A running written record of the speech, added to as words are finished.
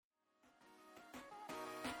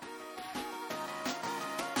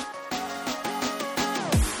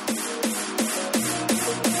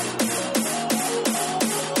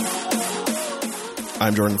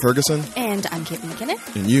I'm Jordan Ferguson. And I'm Caitlin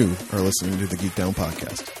McKinnon. And you are listening to the Geek Down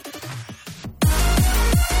Podcast.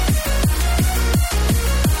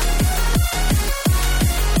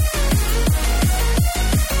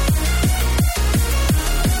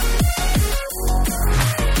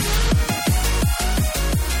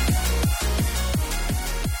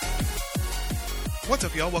 What's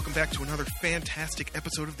up, y'all? Welcome back to another fantastic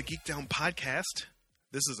episode of the Geek Down Podcast.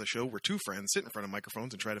 This is a show where two friends sit in front of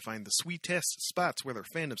microphones and try to find the sweetest spots where their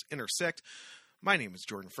fandoms intersect. My name is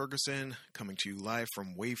Jordan Ferguson, coming to you live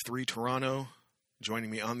from Wave 3 Toronto. Joining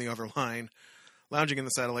me on the other line, lounging in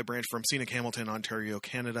the satellite branch from scenic Hamilton, Ontario,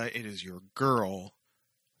 Canada, it is your girl,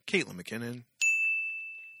 Caitlin McKinnon.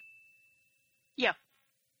 Yeah.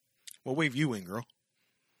 What wave you in, girl?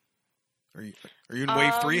 Are you in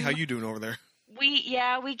Wave 3? How you doing over there? We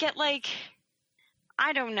get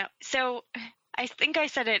I don't know. So I think I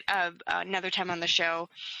said it another time on the show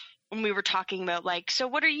when we were talking about so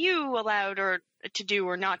what are you allowed to do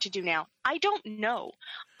or not to do now? I don't know.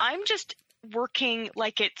 I'm just working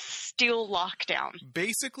like it's still lockdown.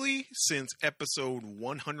 Basically, since episode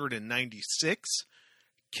 196,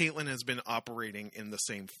 Caitlin has been operating in the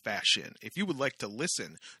same fashion. If you would like to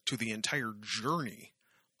listen to the entire journey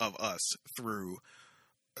of us through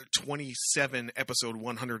 27 episode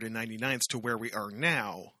 199s to where we are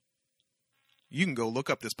now, you can go look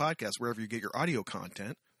up this podcast wherever you get your audio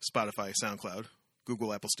content. Spotify, SoundCloud,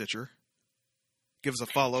 Google, Apple, Stitcher. Give us a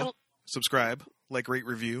follow, subscribe, like, rate,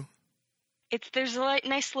 review. There's a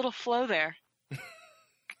nice little flow there.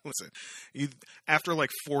 Listen, after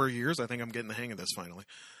 4 years, I think I'm getting the hang of this finally.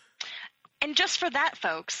 And just for that,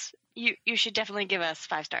 folks, you should definitely give us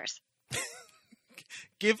 5 stars.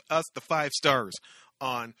 Give us the 5 stars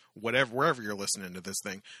on wherever you're listening to this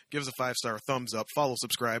thing. Give us a 5-star thumbs up, follow,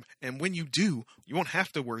 subscribe, and when you do, you won't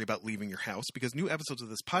have to worry about leaving your house because new episodes of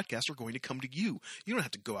this podcast are going to come to you. You don't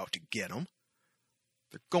have to go out to get them.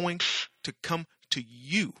 They're going to come to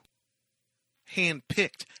you.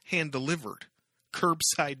 Hand-picked, hand-delivered,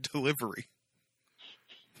 curbside delivery.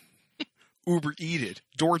 Uber Eated,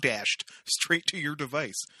 DoorDashed, straight to your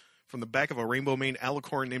device from the back of a rainbow mane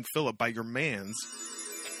alicorn named Philip by your mans.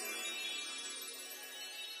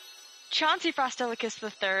 Chauncey Frostelicus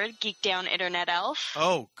III, Geek Down Internet Elf.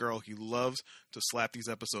 Oh, girl, he loves to slap these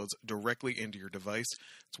episodes directly into your device.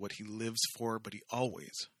 It's what he lives for, but he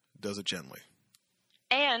always does it gently.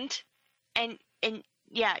 And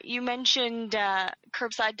yeah, you mentioned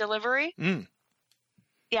curbside delivery.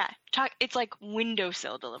 Yeah, it's like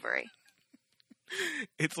windowsill delivery.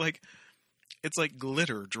 It's like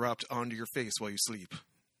glitter dropped onto your face while you sleep.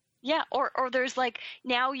 Yeah, or there's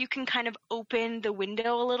now you can kind of open the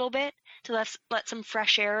window a little bit to let some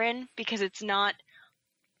fresh air in because it's not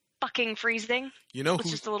fucking freezing.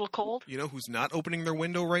 It's just a little cold. You know who's not opening their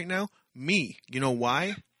window right now? Me. You know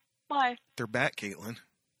why? Why? They're back, Caitlin.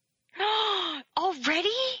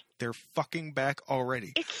 Already? They're fucking back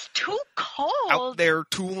already. It's too cold. Out there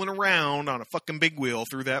tooling around on a fucking big wheel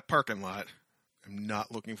through that parking lot. I'm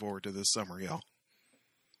not looking forward to this summer, y'all.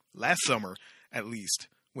 Last summer, at least,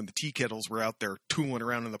 when the tea kettles were out there tooling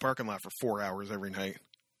around in the parking lot for 4 hours every night,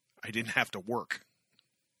 I didn't have to work.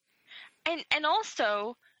 And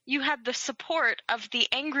also, you had the support of the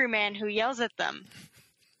angry man who yells at them.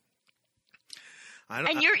 I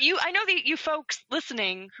know that you folks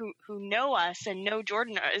listening who know us and know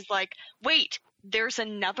Jordan is wait, there's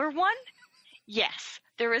another one? Yes,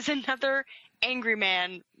 there is another angry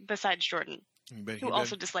man besides Jordan who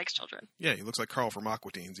also dislikes children. Yeah, he looks like Carl from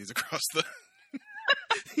Aqua Teens. He's across the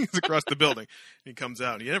building. He comes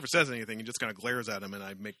out and he never says anything. He just kind of glares at him and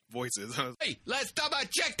I make voices. Hey, let's double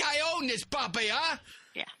check I own this puppy, huh?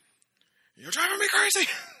 Yeah. You're driving me crazy.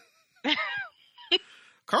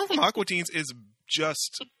 Carl from Aqua Teens is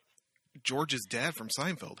just George's dad from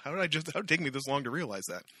Seinfeld. How did it take me this long to realize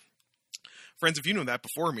that? Friends, if you know that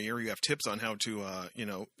before me or you have tips on how to,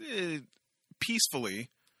 peacefully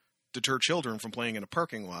deter children from playing in a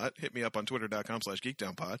parking lot, hit me up on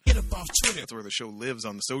twitter.com/geekdownpod. Get up off Twitter. That's where the show lives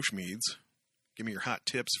on the social meds. Give me your hot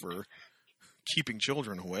tips for keeping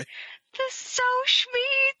children away. The social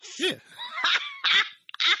meds. Yeah.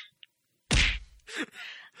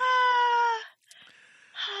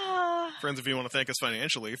 Friends, if you want to thank us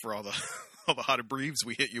financially for all the hot abreves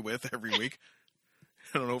we hit you with every week,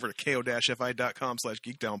 head on over to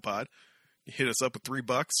ko-fi.com/geekdownpod. You hit us up with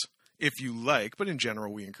 $3 if you like, but in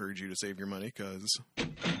general, we encourage you to save your money because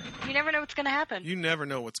you never know what's going to happen. You never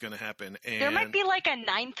know what's going to happen. And there might be a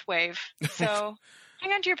 9th wave, so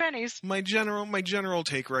hang on to your pennies. My general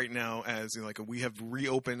take right now, as we have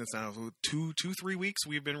reopened. It's now 3 weeks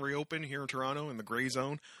we've been reopened here in Toronto in the gray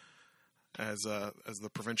zone, as the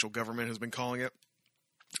provincial government has been calling it.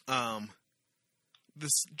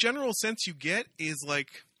 This general sense you get is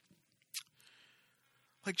like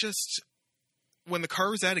just when the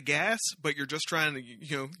car is out of gas, but you're just trying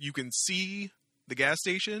to, you can see the gas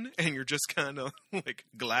station and you're just kind of like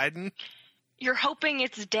gliding. You're hoping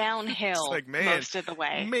it's downhill It's like, man, most of the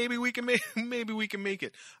way. Maybe we can make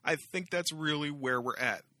it. I think that's really where we're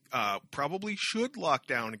at. Probably should lock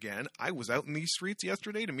down again. I was out in these streets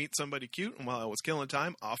yesterday to meet somebody cute, and while I was killing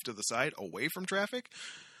time off to the side away from traffic,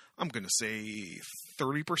 I'm going to say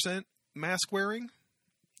 30% mask wearing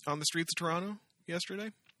on the streets of Toronto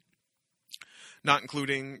yesterday. Not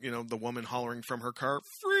including, the woman hollering from her car,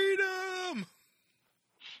 "Freedom!"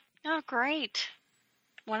 Oh, great.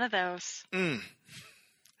 One of those. And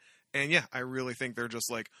yeah, I really think they're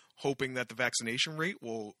just like hoping that the vaccination rate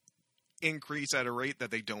will increase at a rate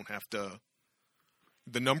that they don't have to.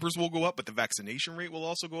 The numbers will go up, but the vaccination rate will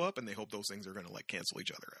also go up, and they hope those things are going to like cancel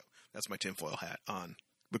each other out. That's my tinfoil hat on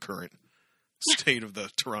the current state of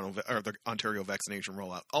the the Ontario vaccination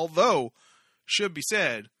rollout. Although, should be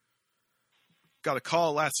said, got a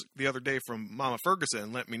call the other day from Mama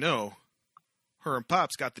Ferguson, let me know her and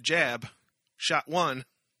Pops got the jab, shot one.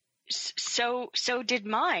 So did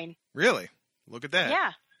mine. Really? Look at that.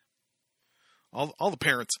 Yeah. All the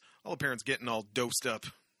parents getting all dosed up.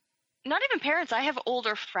 Not even parents. I have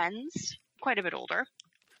older friends, quite a bit older,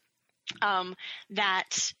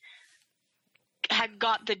 that had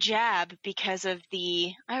got the jab because of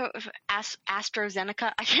the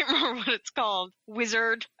AstraZeneca. I can't remember what it's called.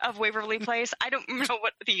 Wizard of Waverly Place. I don't know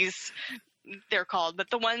what they're called, but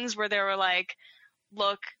the ones where they were like,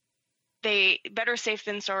 look, they better safe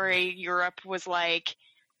than sorry. Europe was like,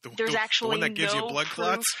 there's actually the one that gives you blood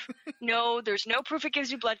clots? No, there's no proof it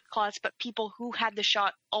gives you blood clots, but people who had the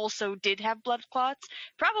shot also did have blood clots,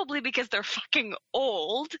 probably because they're fucking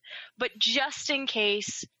old, but just in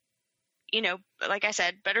case, like I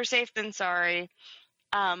said, better safe than sorry,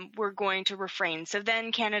 we're going to refrain. So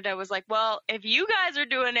then Canada was like, well, if you guys are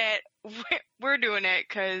doing it, we're doing it,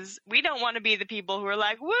 because we don't want to be the people who are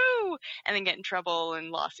like, woo, and then get in trouble and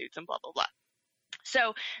lawsuits and blah, blah, blah.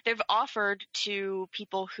 So they've offered to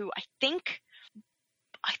people who I think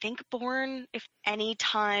born if any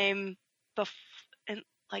time in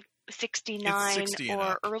like 69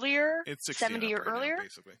 or earlier, it's 60 70 or right earlier. now,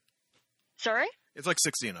 basically. Sorry? It's like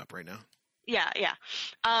 60 and up right now. Yeah.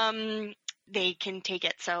 They can take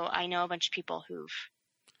it. So I know a bunch of people who've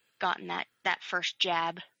gotten that first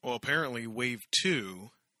jab. Well, apparently Wave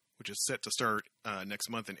 2, which is set to start next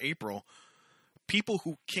month in April, people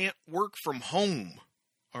who can't work from home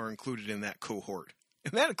are included in that cohort.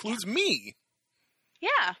 And that includes me.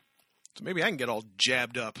 Yeah. So maybe I can get all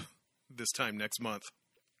jabbed up this time next month.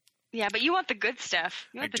 Yeah, but you want the good stuff.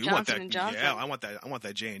 You want the Johnson & Johnson. Yeah, I want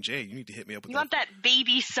that J&J. You need to hit me up with that. You want that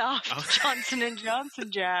baby soft Johnson & Johnson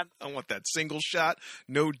jab. I want that single shot,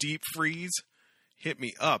 no deep freeze. Hit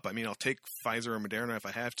me up. I mean, I'll take Pfizer or Moderna if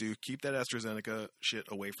I have to. Keep that AstraZeneca shit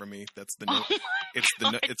away from me. That's the no.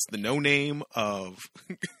 It's the no name of.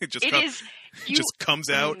 It just comes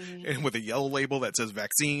out and with a yellow label that says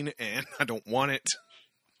vaccine, and I don't want it.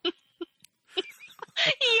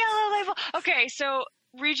 Yellow label. Okay, so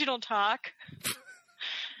regional talk.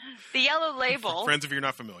 The yellow label. Friends, if you're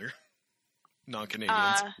not familiar,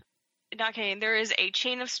 non-Canadians. Not Canadian. There is a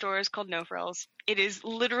chain of stores called No Frills. It is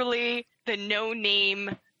literally the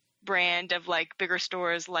no-name brand of like bigger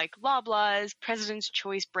stores like Loblaws, President's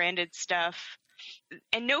Choice branded stuff.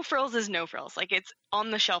 And No Frills is No Frills. Like, it's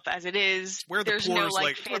on the shelf as it is. There's no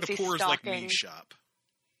like fancy like me shop.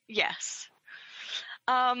 Yes.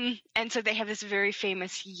 And so they have this very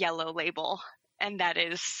famous yellow label, and that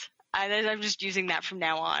is. I'm just using that from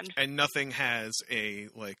now on. And nothing has a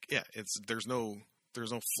there's no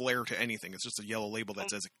flair to anything. It's just a yellow label that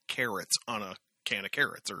says carrots on a can of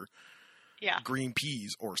carrots, or green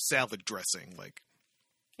peas, or salad dressing.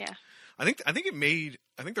 I think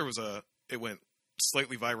it went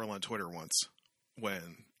slightly viral on Twitter once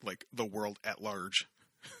when like the world at large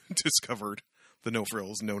discovered the No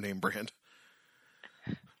Frills no name brand.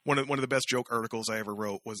 One of the best joke articles I ever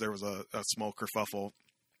wrote was there was a small kerfuffle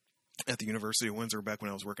at the University of Windsor back when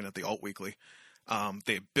I was working at the Alt Weekly.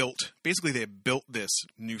 They had built this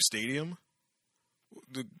new stadium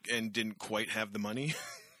and didn't quite have the money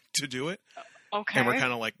to do it. Okay. And we're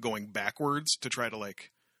kind of like going backwards to try to like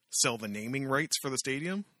sell the naming rights for the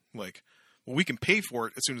stadium. Like, well, we can pay for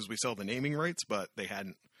it as soon as we sell the naming rights, but they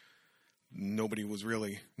hadn't. Nobody was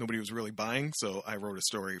really buying. So I wrote a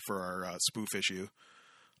story for our spoof issue,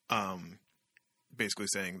 basically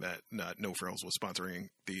saying that No Frills was sponsoring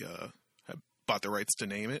bought the rights to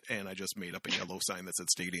name it, and I just made up a yellow sign that said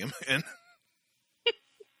stadium. And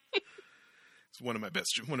It's one of my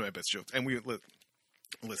best jokes. And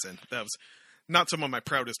listen, that was not some of my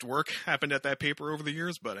proudest work happened at that paper over the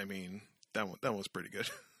years, but I mean, that one was pretty good.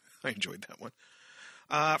 I enjoyed that one.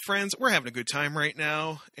 Friends, we're having a good time right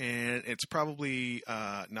now, and it's probably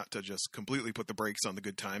not to just completely put the brakes on the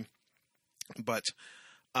good time, but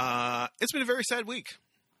it's been a very sad week.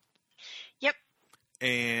 Yep.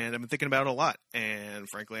 And I've been thinking about it a lot, and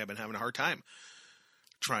frankly, I've been having a hard time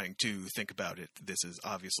trying to think about it. This is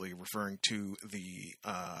obviously referring to the,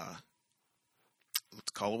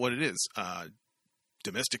 let's call it what it is,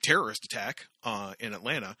 domestic terrorist attack in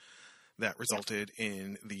Atlanta that resulted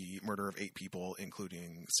in the murder of 8 people,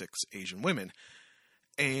 including 6 Asian women.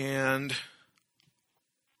 And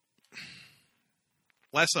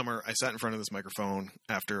last summer, I sat in front of this microphone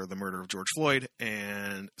after the murder of George Floyd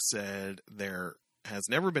and said there has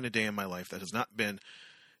never been a day in my life that has not been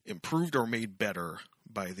improved or made better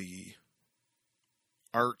by the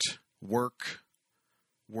art, work,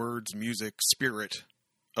 words, music, spirit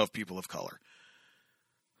of people of color.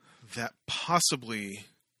 That possibly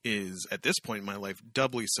is, at this point in my life,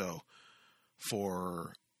 doubly so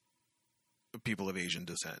for people of Asian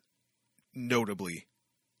descent, notably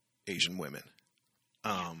Asian women.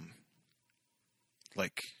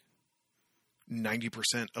 Like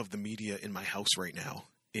 90% of the media in my house right now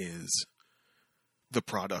is the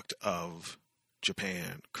product of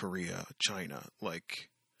Japan, Korea, China. Like,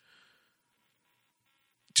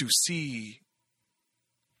 to see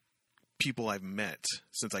people I've met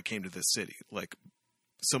since I came to this city, like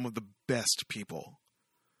some of the best people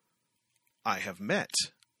I have met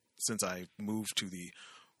since I moved to the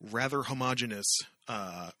rather homogenous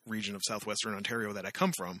region of southwestern Ontario that I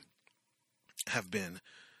come from, have been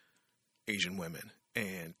Asian women.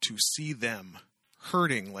 And to see them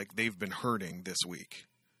hurting like they've been hurting this week,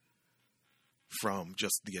 from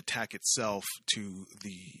just the attack itself to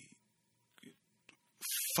the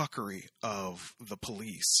fuckery of the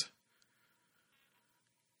police,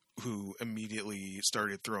 who immediately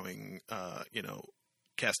started throwing,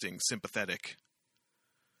 casting sympathetic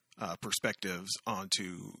perspectives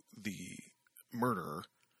onto the murderer,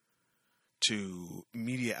 to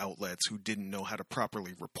media outlets who didn't know how to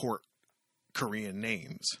properly report Korean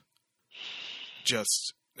names.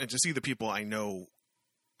 And to see the people I know,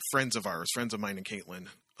 friends of mine and Caitlin,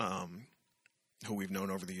 who we've known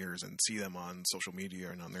over the years, and see them on social media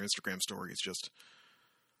and on their Instagram stories, just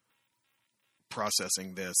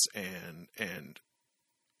processing this and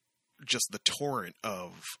just the torrent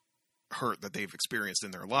of hurt that they've experienced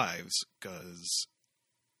in their lives. Because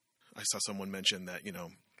I saw someone mention that,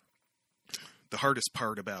 the hardest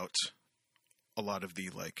part about a lot of the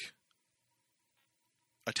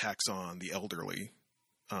attacks on the elderly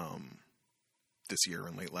this year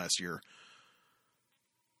and late last year,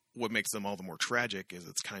 what makes them all the more tragic is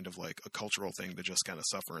it's kind of like a cultural thing to just kind of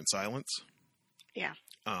suffer in silence. Yeah.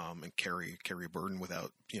 And carry a burden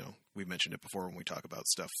without, we've mentioned it before when we talk about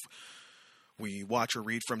stuff we watch or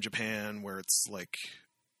read from Japan, where it's like,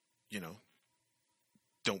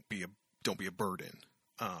 don't be a burden.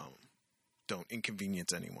 Don't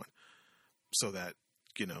inconvenience anyone, so that,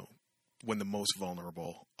 when the most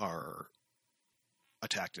vulnerable are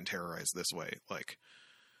attacked and terrorized this way, like,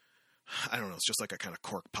 I don't know, it's just like a kind of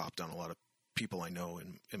cork popped on a lot of people I know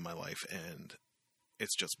in my life, and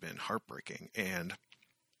it's just been heartbreaking. And,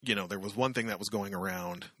 there was one thing that was going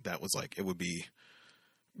around that was like, it would be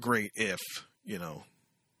great if,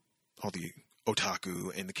 all the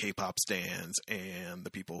otaku and the K-pop stans and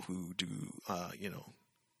the people who do,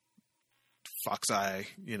 fox eye,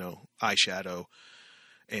 eyeshadow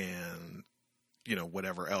and,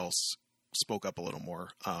 whatever else spoke up a little more.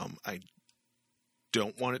 I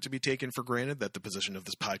don't want it to be taken for granted that the position of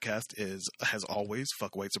this podcast has always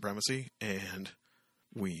fuck white supremacy, and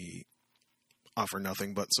we offer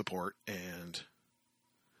nothing but support and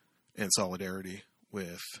solidarity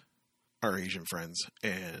with our Asian friends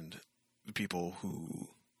and the people who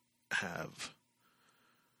have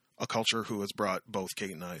a culture who has brought both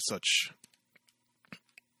Kate and I such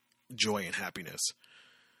joy and happiness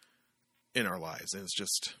in our lives. And it's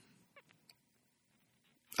just,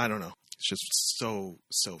 I don't know. It's just so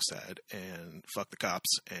sad. And fuck the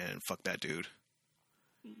cops and fuck that dude.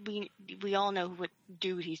 We all know what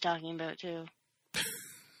dude he's talking about too.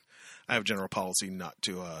 I have a general policy not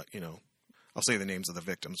to, I'll say the names of the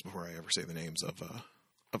victims before I ever say the names of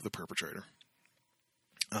the perpetrator.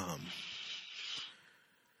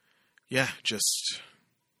 Yeah, just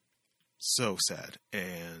so sad.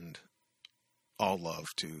 And all love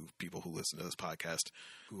to people who listen to this podcast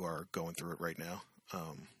who are going through it right now.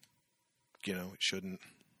 It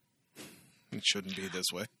shouldn't be this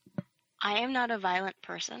way. I am not a violent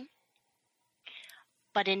person.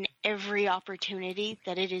 but in every opportunity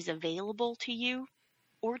that it is available to you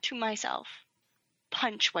or to myself,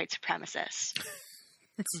 punch white supremacists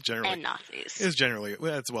It's generally and Nazis.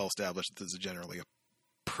 it's well established that this is generally a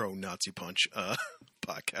pro-Nazi punch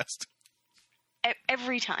podcast.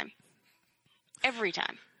 Every time. Every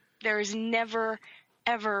time. There is never,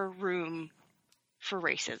 ever room for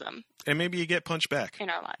racism And maybe you get punched back. in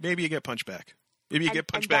our lives. Maybe you get punched back. Maybe you get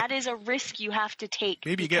punched and back. that is a risk you have to take.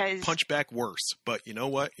 Maybe you because, get punched back worse, but you know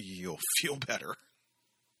what? You'll feel better.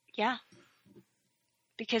 Yeah.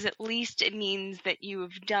 Because at least it means that you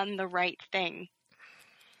have done the right thing.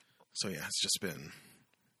 So yeah,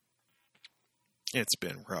 it's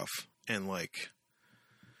been rough. And like,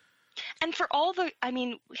 And for all the, I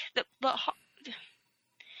mean,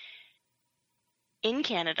 in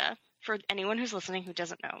Canada, for anyone who's listening who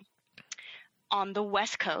doesn't know, on the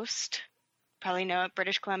West Coast, probably know it,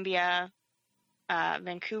 British Columbia,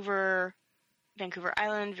 Vancouver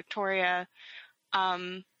Island, Victoria,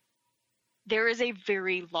 there is a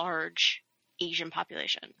very large Asian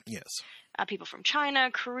population. yes. People from China,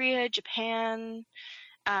 Korea, Japan,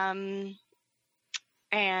 and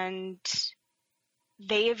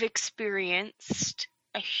they have experienced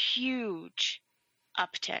a huge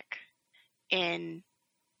uptick in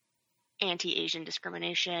anti-Asian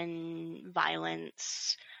discrimination,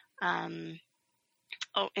 violence, in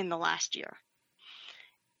the last year.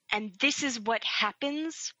 And this is what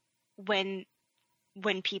happens when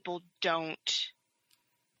people don't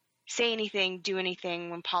say anything, do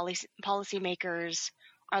anything, when policymakers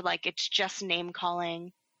are like, it's just name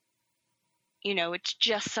calling. You know, it's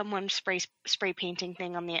just someone spray painting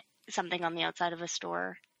something on the outside of a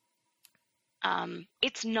store.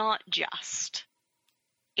 It's not just.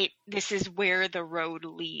 This is where the road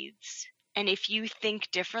leads. And if you think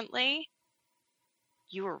differently,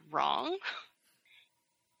 you are wrong.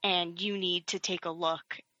 And you need to take a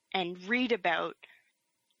look and read about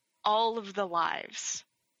all of the lives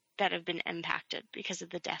that have been impacted because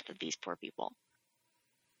of the death of these poor people.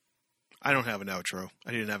 I don't have an outro.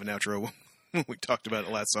 I didn't have an outro when we talked about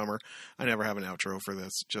it last summer. I never have an outro for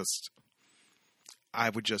this.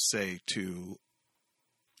 I would just say to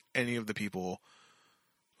any of the people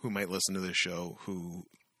who might listen to this show who,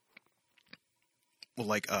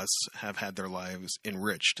 like us, have had their lives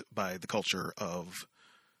enriched by the culture of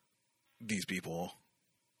these people,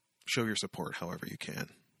 show your support however you can.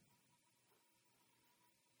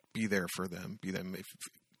 Be there for them. Be them. If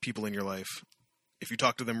people in your life, if you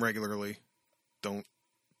talk to them regularly, don't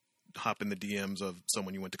hop in the DMs of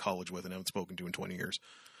someone you went to college with and haven't spoken to in 20 years.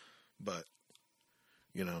 But,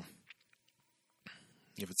 you know,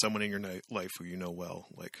 if it's someone in your life who you know well,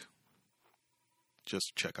 like,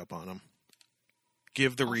 just check up on them.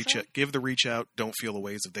 Give the reach out. Don't feel the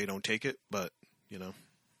ways if they don't take it, but, you know.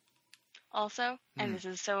 Also, and this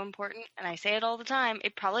is so important, and I say it all the time,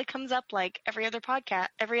 it probably comes up like every other podcast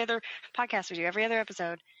we do, every other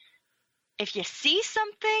episode. If you see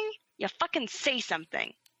something, you fucking say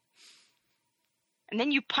something. And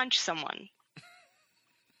then you punch someone.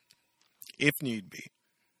 If need be.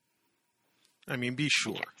 I mean, be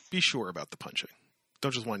sure. Yes. Be sure about the punching.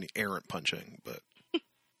 Don't just want any errant punching, but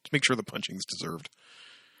make sure the punching's deserved.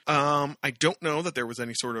 I don't know that there was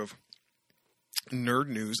any sort of nerd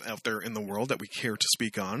news out there in the world that we care to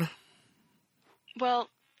speak on. Well,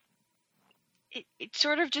 it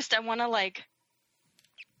sort of just, I want to, like,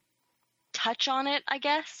 touch on it, I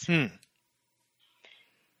guess.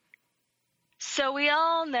 So we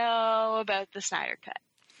all know about the Snyder Cut.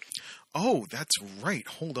 Oh, that's right.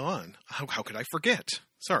 Hold on. How could I forget?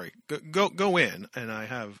 Sorry. Go in, and I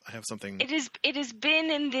have something. It has been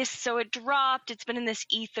in this, so it dropped. It's been in this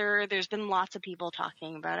ether. There's been lots of people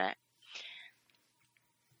talking about it.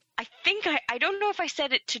 I think I don't know if I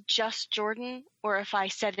said it to just Jordan or if I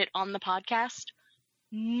said it on the podcast.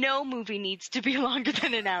 No movie needs to be longer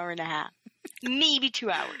than an hour and a half. Maybe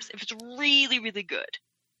 2 hours if it's really, really good.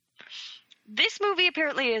 This movie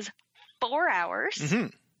apparently is 4 hours. Mm-hmm.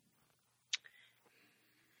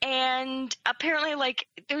 And apparently,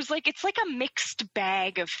 it's like a mixed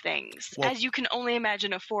bag of things, as you can only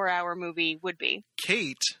imagine a 4-hour movie would be.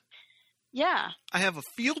 Kate. Yeah. I have a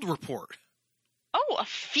field report. Oh, a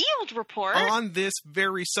field report? On this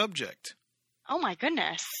very subject. Oh my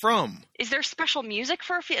goodness. From. Is there special music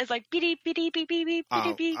for a field? It's like beep beep beep beep beep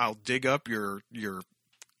beep beep. I'll dig up your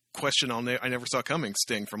question I never saw coming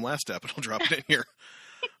sting from last step, and I'll drop it in here.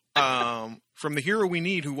 From the hero we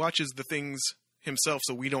need who watches the things himself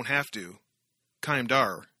so we don't have to, Chaim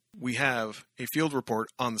Dar, we have a field report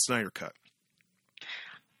on the Snyder Cut.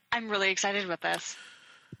 I'm really excited about this.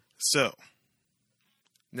 So,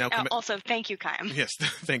 Now, also, thank you, Kyle. yes,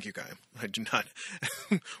 thank you, Kyle. I do not.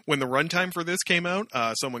 When the runtime for this came out,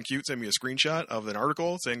 someone cute sent me a screenshot of an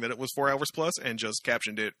article saying that it was 4 hours plus and just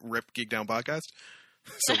captioned it "Rip Geek Down Podcast."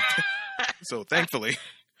 So thankfully,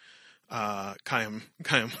 Kyle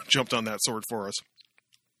jumped on that sword for us.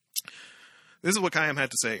 This is what Kyle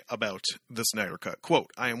had to say about the Snyder Cut.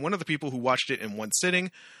 Quote, "I am one of the people who watched it in one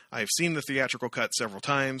sitting. I have seen the theatrical cut several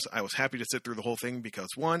times. I was happy to sit through the whole thing because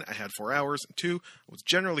 1, I had 4 hours, and 2, I was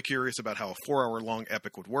generally curious about how a 4-hour-long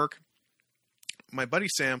epic would work. My buddy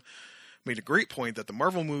Sam made a great point that the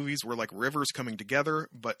Marvel movies were like rivers coming together,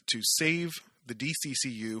 but to save the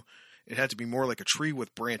DCCU, it had to be more like a tree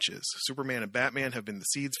with branches. Superman and Batman have been the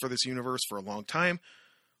seeds for this universe for a long time.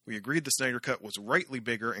 We agreed the Snyder Cut was rightly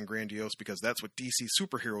bigger and grandiose because that's what DC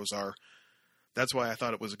superheroes are. That's why I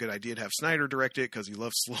thought it was a good idea to have Snyder direct it, because he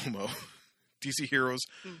loves slow-mo. DC heroes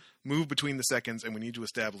move between the seconds, and we need to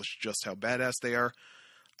establish just how badass they are.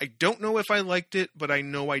 I don't know if I liked it, but I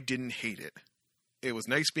know I didn't hate it. It was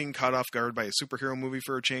nice being caught off guard by a superhero movie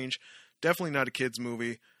for a change. Definitely not a kid's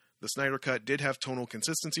movie. The Snyder Cut did have tonal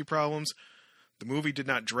consistency problems. The movie did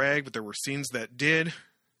not drag, but there were scenes that did."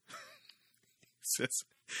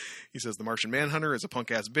 He says the Martian Manhunter is a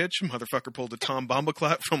punk-ass bitch. Motherfucker pulled a Tom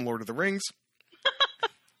Bombaclat from Lord of the Rings.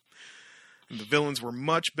 And the villains were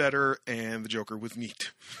much better, and the Joker was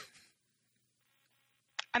neat.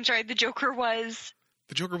 I'm sorry, the Joker was...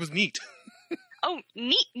 The Joker was neat. Oh,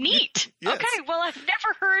 neat. Yes. Okay, well, I've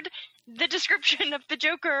never heard the description of the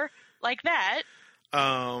Joker like that. But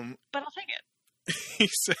I'll take it. He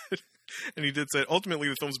said, and he did say, ultimately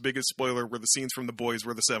the film's biggest spoiler were the scenes from The Boys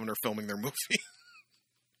where the Seven are filming their movie.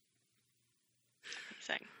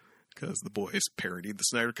 Because The Boys parodied the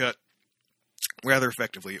Snyder Cut rather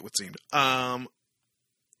effectively, it would seem.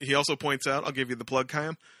 He also points out, I'll give you the plug,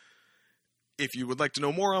 Kyle. If you would like to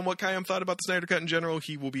know more on what Kyle thought about the Snyder Cut in general,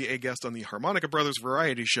 he will be a guest on the Harmonica Brothers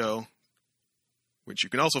Variety Show, which you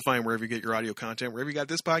can also find wherever you get your audio content. Wherever you got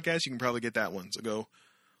this podcast, you can probably get that one. So go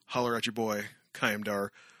holler at your boy, Kyle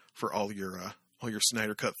Dar, for all your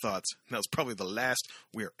Snyder Cut thoughts. And that was probably the last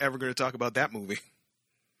we are ever going to talk about that movie.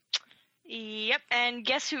 Yep, and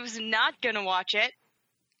guess who's not going to watch it?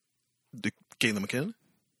 Kayla McKinnon?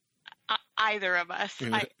 Either of us.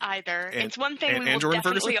 Either. It's one thing we will Jordan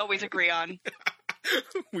definitely Ferguson? always agree on.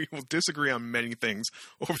 We will disagree on many things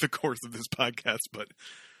over the course of this podcast, but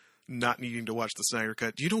not needing to watch the Snyder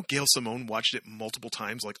Cut. Do you know Gail Simone watched it multiple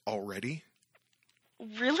times, like, already?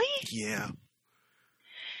 Really? Yeah.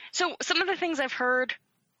 So some of the things I've heard,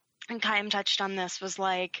 and Chaim touched on this, was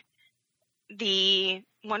like the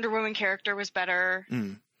Wonder Woman character was better.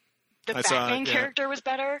 The Batman character was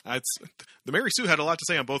better. The Mary Sue had a lot to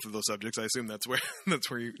say on both of those subjects. I assume that's where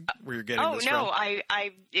you're getting this from. Oh no,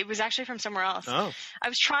 it was actually from somewhere else. Oh. I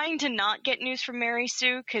was trying to not get news from Mary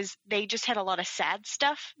Sue because they just had a lot of sad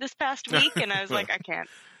stuff this past week, and I was like, I can't.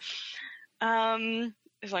 It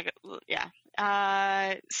was like, yeah.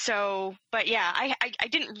 But yeah, I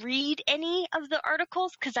didn't read any of the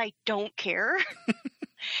articles because I don't care.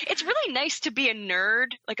 It's really nice to be a nerd,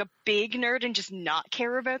 like a big nerd, and just not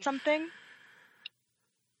care about something.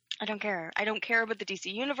 I don't care. I don't care about the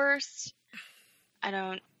DC universe.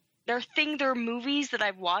 There are movies that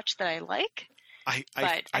I've watched that I like,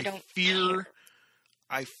 but I don't care.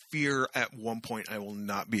 I fear at one point I will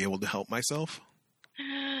not be able to help myself.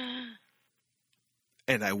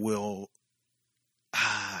 And I will...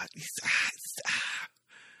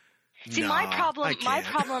 See, my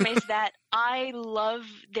problem is that I love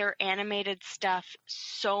their animated stuff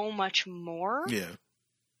so much more. Yeah.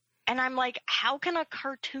 And I'm like, how can a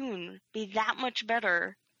cartoon be that much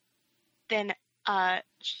better than a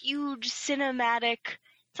huge cinematic...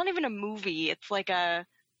 It's not even a movie. It's like a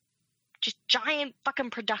just giant fucking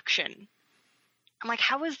production. I'm like,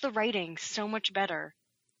 how is the writing so much better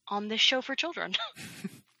on this show for children?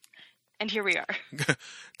 And here we are.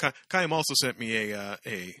 Chaim also sent me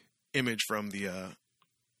a image from the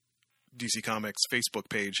DC Comics Facebook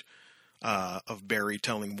page of Barry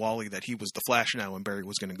telling Wally that he was the Flash now, and Barry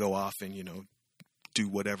was going to go off and do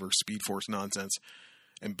whatever Speed Force nonsense,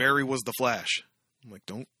 and Barry was the Flash. I'm like,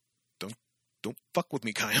 don't fuck with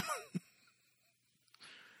me, Chaim.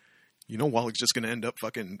 Wally's just going to end up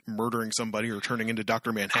fucking murdering somebody or turning into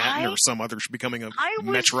Dr. Manhattan or some other, becoming a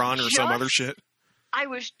Metron or some other shit. I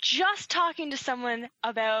was just talking to someone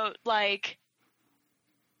about like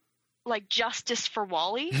justice for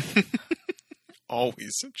Wally.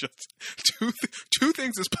 Always. Just two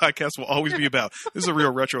things this podcast will always be about. This is a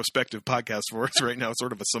real retrospective podcast for us right now. It's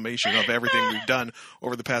sort of a summation of everything we've done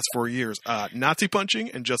over the past 4 years. Nazi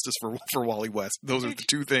punching and justice for Wally West. Those are the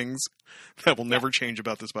two things that will never change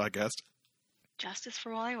about this podcast. Justice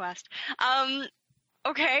for Wally West.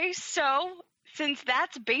 Okay, so since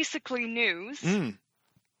that's basically news, it's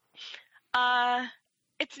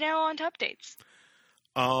now on to updates.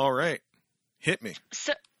 All right. Hit me.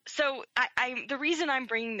 So I the reason I'm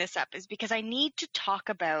bringing this up is because I need to talk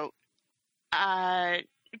about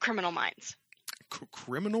Criminal Minds.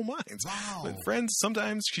 Criminal Minds. Wow. And friends,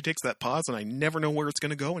 sometimes she takes that pause and I never know where it's going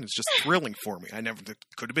to go, and it's just thrilling for me.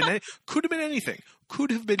 Could have been anything.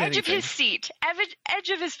 Could have been Edge anything. of his seat. Edge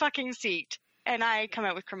of his fucking seat. And I come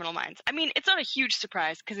out with Criminal Minds. I mean, it's not a huge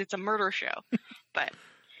surprise because it's a murder show. But,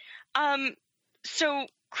 so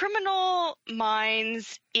Criminal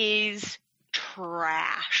Minds is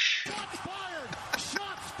trash. Shots fired!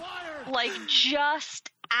 Shots fired! Like,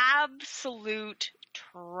 just absolute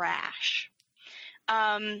trash.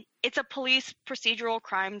 It's a police procedural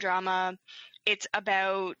crime drama. It's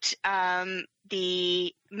about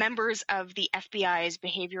the members of the FBI's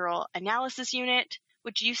Behavioral Analysis Unit,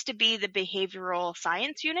 which used to be the Behavioral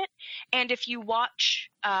Science Unit. And if you watch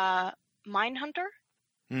Mindhunter,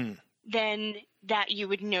 then that you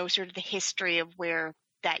would know sort of the history of where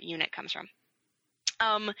that unit comes from.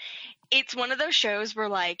 It's one of those shows where,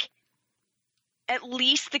 like, at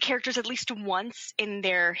least the characters, at least once in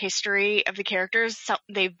their history of the characters,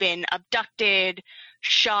 they've been abducted,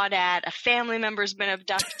 shot at, a family member's been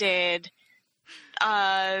abducted,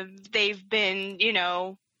 they've been,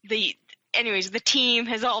 the team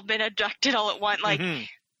has all been abducted all at once. Like,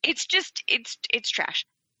 it's just, it's trash.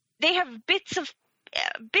 They have bits of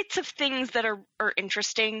things that are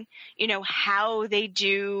interesting, how they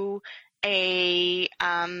do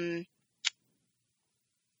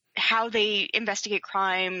how they investigate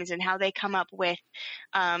crimes and how they come up with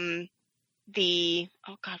what's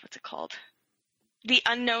it called? The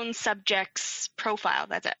unknown subjects profile.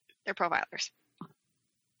 That's it. They're profilers.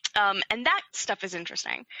 And that stuff is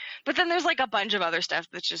interesting. But then there's like a bunch of other stuff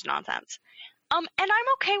that's just nonsense. And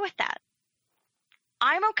I'm okay with that.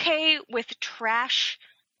 I'm okay with trash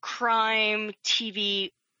crime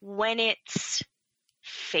TV when it's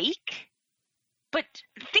fake. But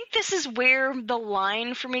I think this is where the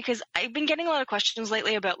line for me, because I've been getting a lot of questions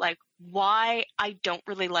lately about, like, why I don't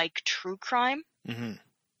really like true crime,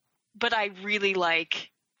 but I really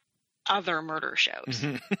like other murder shows.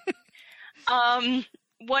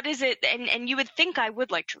 What is it? And you would think I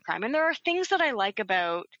would like true crime. And there are things that I like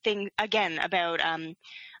about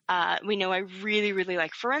we know I really, really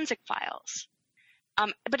like Forensic Files.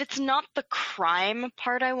 But it's not the crime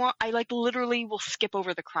part I want. I literally will skip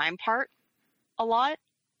over the crime part a lot,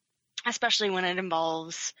 especially when it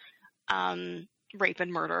involves rape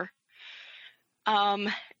and murder.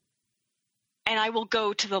 And I will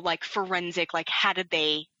go to the forensic, how did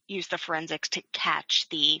they use the forensics to catch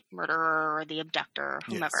the murderer or the abductor or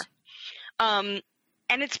whomever. Yes.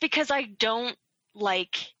 And it's because I don't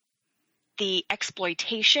like the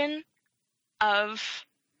exploitation of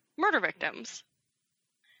murder victims.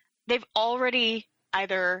 They've already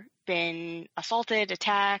either been assaulted,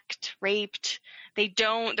 attacked, raped.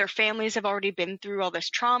 Their families have already been through all this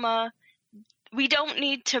trauma. We don't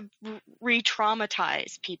need to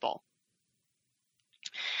re-traumatize people.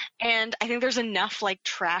 And I think there's enough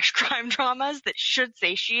trash crime dramas that should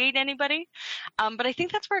satiate anybody. But I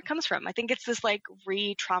think that's where it comes from. I think it's this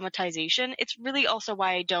re-traumatization. It's really also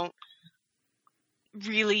why I don't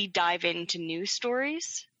really dive into news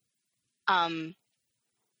stories.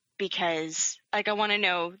 Because I want to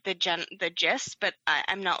know the gist, but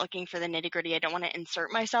I'm not looking for the nitty gritty. I don't want to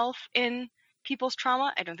insert myself in people's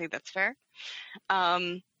trauma. I don't think that's fair.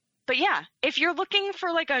 But yeah, if you're looking for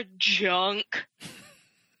a junk,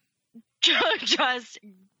 just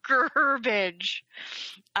garbage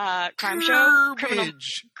crime show,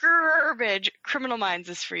 Criminal Minds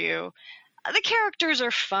is for you. The characters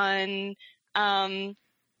are fun.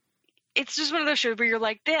 It's just one of those shows where you're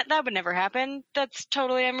like, that would never happen. That's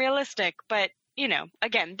totally unrealistic. But,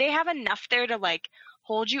 again, they have enough there to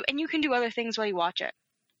hold you, and you can do other things while you watch it.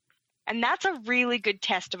 And that's a really good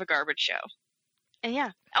test of a garbage show. And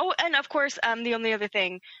yeah. Oh, and of course, the only other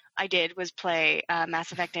thing I did was play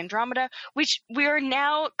Mass Effect Andromeda, which we are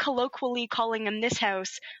now colloquially calling in this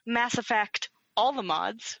house Mass Effect All the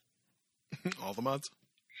Mods. All the mods?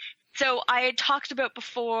 So I had talked about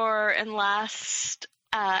before in last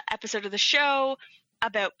episode of the show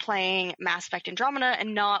about playing Mass Effect Andromeda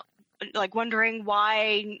and not wondering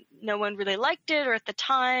why no one really liked it or at the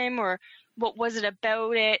time or what was it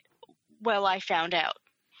about it. Well, I found out.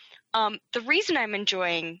 The reason I'm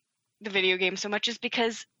enjoying the video game so much is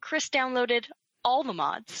because Chris downloaded all the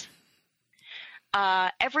mods.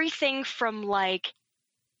 Everything from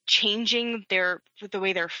changing the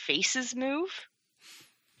way their faces move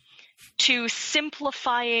to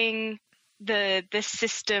simplifying the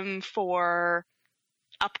system for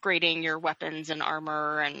upgrading your weapons and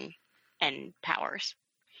armor and powers.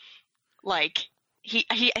 Like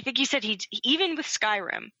I think he said even with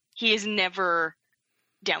Skyrim, he has never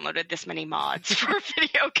downloaded this many mods for a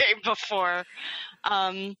video game before.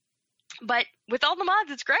 But with all the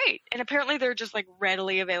mods, it's great. And apparently they're just like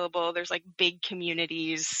readily available. There's like big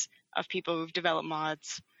communities of people who've developed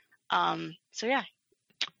mods. So yeah,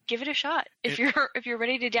 give it a shot if you're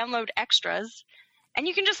ready to download extras, and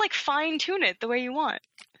you can just like fine tune it the way you want.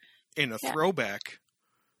 In a throwback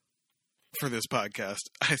for this podcast,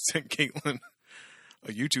 I sent Caitlin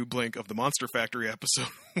a YouTube link of the Monster Factory episode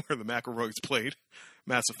where the McElroys played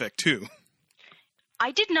Mass Effect 2.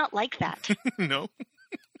 I did not like that. No?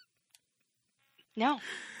 No.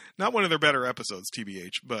 Not one of their better episodes,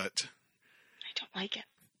 TBH, but... I don't like it.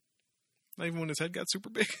 Not even when his head got super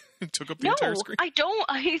big and took up the entire screen? No, I don't.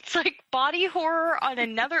 It's like body horror on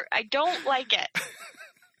another... I don't like it.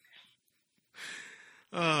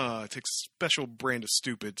 It takes a special brand of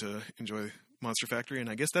stupid to enjoy Monster Factory, and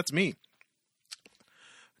I guess that's me.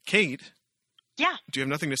 Kate? Yeah? Do you have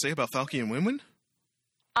nothing to say about Falky and Winwin?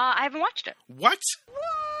 I haven't watched it. What?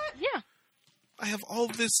 Yeah. I have all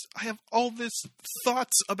this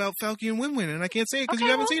thoughts about Falky and Winwin, and I can't say it because you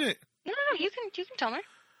haven't seen it. No, you can tell me.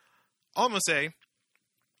 All I'm gonna say,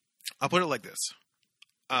 I'll put it like this.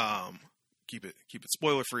 Keep it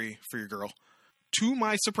spoiler free for your girl. To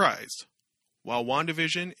my surprise, while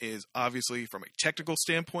WandaVision is obviously from a technical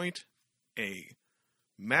standpoint a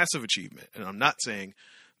massive achievement, and I'm not saying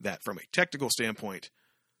that from a technical standpoint,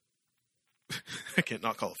 I can't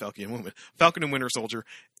not call it Falcon and Winwin. Falcon and Winter Soldier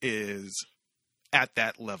is at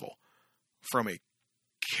that level. From a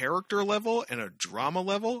character level and a drama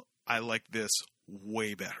level, I like this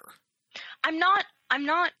way better. I'm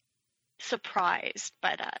not surprised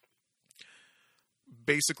by that.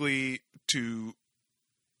 Basically,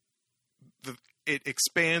 it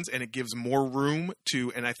expands and it gives more room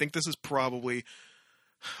to, and I think this is probably,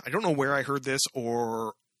 I don't know where I heard this,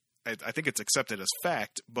 or I think it's accepted as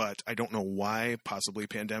fact, but I don't know why, possibly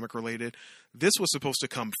pandemic related. This was supposed to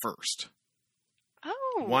come first.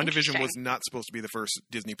 Oh, WandaVision was not supposed to be the first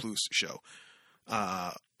Disney Plus show.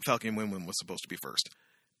 Falcon and Winwin was supposed to be first.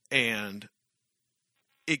 And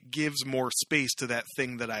it gives more space to that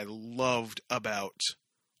thing that I loved about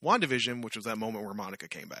WandaVision, which was that moment where Monica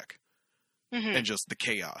came back. Mm-hmm. And just the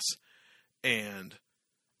chaos. And,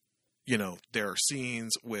 you know, there are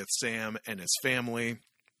scenes with Sam and his family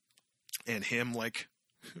and him, like,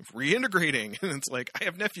 reintegrating. And it's like, I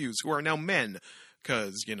have nephews who are now men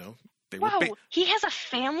because, you know, they were... he has a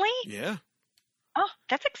family? Yeah. Oh,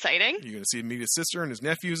 that's exciting. You're going to see him meet his sister and his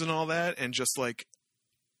nephews and all that. And just, like,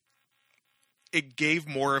 it gave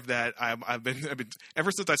more of that. I've been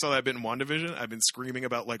ever since I saw that bit in WandaVision, I've been screaming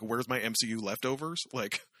about, like, where's my MCU leftovers?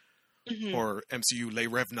 Like... Mm-hmm. Or MCU Les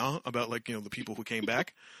Revenants, about, like, you know, the people who came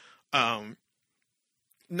back.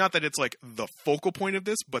 Not that it's like the focal point of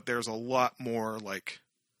this, but there's a lot more like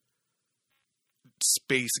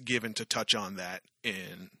space given to touch on that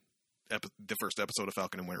in the first episode of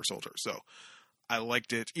Falcon and Winter Soldier. So I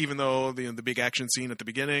liked it, even though the big action scene at the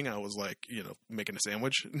beginning, I was like, you know, making a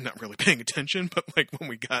sandwich, not really paying attention. But like when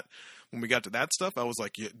we got to that stuff, I was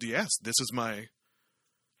like, yes, this is my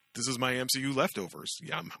MCU leftovers.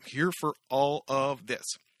 Yeah, I'm here for all of this.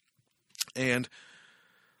 And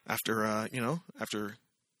after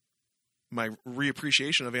my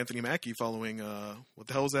reappreciation of Anthony Mackie following, what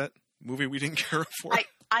the hell was that movie we didn't care for?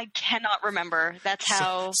 I cannot remember. That's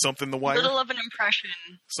how Something the Wire. Little of an impression.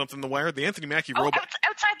 Something the Wire. The Anthony Mackie robot.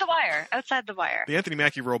 Outside the Wire. Outside the Wire. The Anthony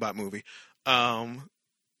Mackie robot movie.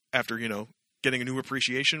 After, you know, getting a new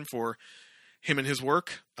appreciation for him and his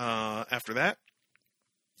work. After that,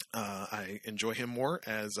 I enjoy him more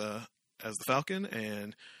as the Falcon,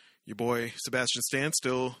 and your boy Sebastian Stan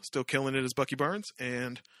still killing it as Bucky Barnes.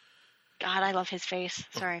 And God, I love his face.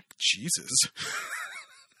 Sorry. Oh, Jesus.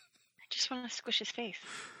 I just want to squish his face.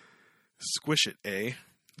 Squish it, eh?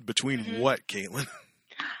 Between what, Caitlin?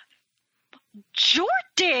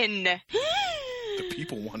 Jordan! The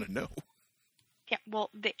people want to know. Yeah,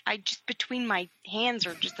 well, I just between my hands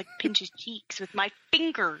or just like pinch his cheeks with my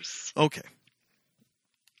fingers. Okay.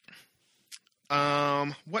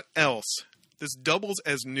 What else? This doubles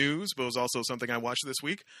as news, but was also something I watched this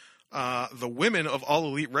week. The women of All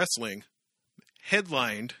Elite Wrestling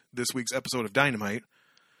headlined this week's episode of Dynamite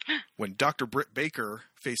when Dr. Britt Baker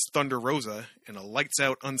faced Thunder Rosa in a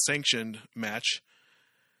lights-out, unsanctioned match.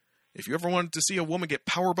 If you ever wanted to see a woman get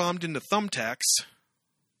powerbombed into thumbtacks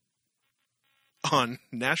on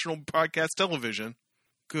national broadcast television,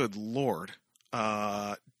 good Lord.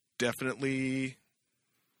 definitely,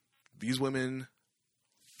 these women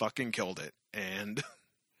fucking killed it. And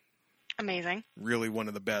amazing. Really one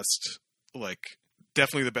of the best,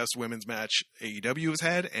 definitely the best women's match AEW has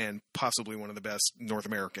had, and possibly one of the best North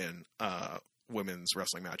American women's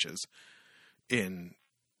wrestling matches in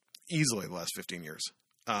easily the last 15 years.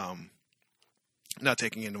 Not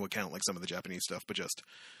taking into account some of the Japanese stuff, but just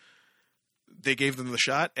they gave them the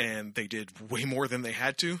shot and they did way more than they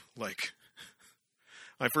had to.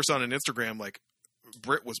 I first saw on Instagram,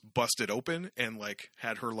 Britt was busted open and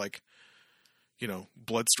had her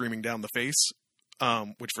blood streaming down the face.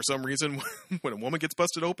 Which for some reason, when a woman gets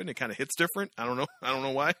busted open, it kind of hits different. I don't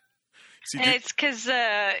know why. And it's because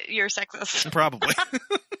you're sexist. Probably.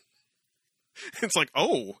 It's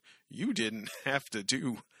oh, you didn't have to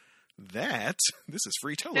do that. This is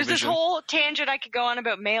free television. There's this whole tangent I could go on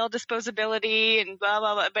about male disposability and blah,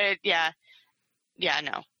 blah, blah. But yeah,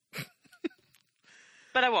 no.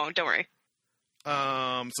 But I won't. Don't worry.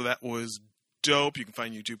 So that was dope. You can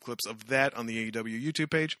find YouTube clips of that on the AEW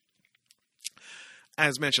YouTube page.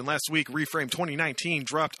 As mentioned last week, Reframe 2019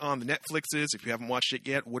 dropped on the Netflixes. If you haven't watched it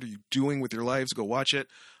yet, what are you doing with your lives? Go watch it.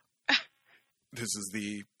 This is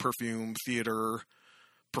the Perfume Theater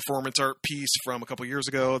performance art piece from a couple years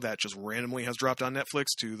ago that just randomly has dropped on Netflix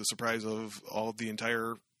to the surprise of all the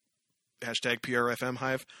entire #PRFM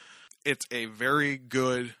hive. It's a very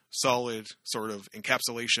good, solid sort of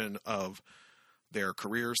encapsulation of their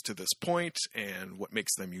careers to this point and what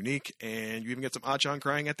makes them unique. And you even get some Achan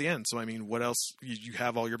crying at the end. So, I mean, what else? You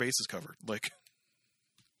have all your bases covered.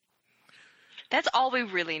 That's all we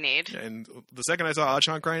really need. And the second I saw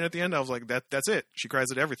Achan crying at the end, I was like, that's it. She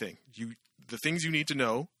cries at everything. The things you need to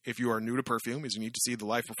know if you are new to Perfume is you need to see the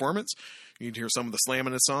live performance, you need to hear some of the slam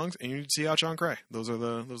in his songs, and you need to see Achan cry. Those are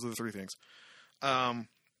the three things.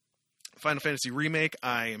 Final Fantasy Remake,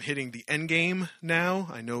 I am hitting the end game now.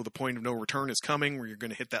 I know the point of no return is coming where you're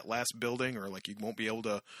going to hit that last building, or you won't be able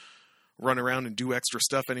to run around and do extra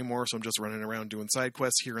stuff anymore. So I'm just running around doing side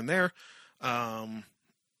quests here and there.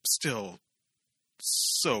 Still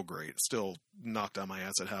so great. Still knocked on my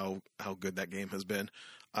ass at how good that game has been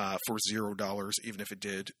for $0, even if it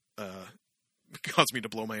did cause me to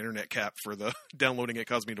blow my internet cap for the downloading it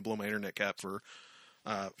caused me to blow my internet cap for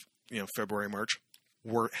February, March.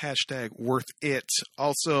 Worth it.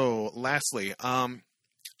 Also, lastly,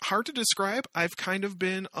 hard to describe. I've kind of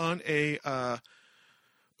been on a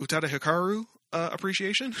Utada Hikaru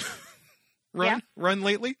appreciation run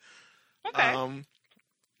lately. Okay.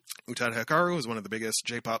 Utada Hikaru is one of the biggest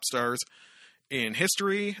J-pop stars in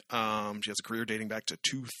history. She has a career dating back to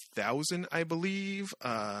 2000, I believe.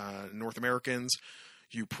 North Americans,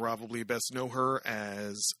 you probably best know her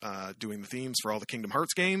as doing the themes for all the Kingdom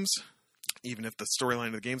Hearts games. Even if the storyline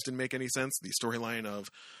of the games didn't make any sense, the storyline of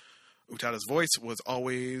Utada's voice was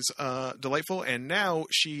always delightful. And now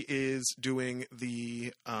she is doing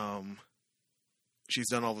she's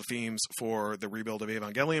done all the themes for the rebuild of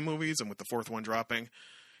Evangelion movies, and with the fourth one dropping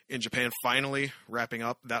in Japan, finally wrapping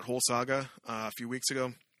up that whole saga a few weeks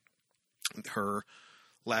ago. Her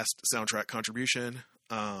last soundtrack contribution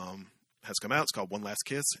has come out. It's called One Last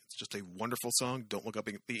Kiss. It's just a wonderful song. Don't look up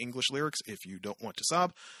the English lyrics if you don't want to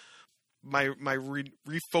sob. My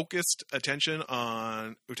refocused attention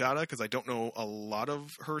on Utada, because I don't know a lot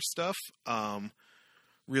of her stuff,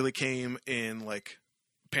 really came in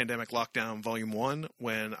Pandemic Lockdown Volume 1,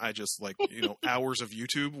 when I just hours of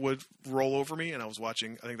YouTube would roll over me, and I was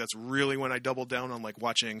watching. I think that's really when I doubled down on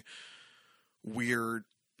watching weird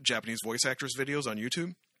Japanese voice actors videos on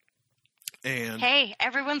YouTube. And hey,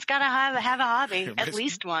 everyone's got to have a hobby, at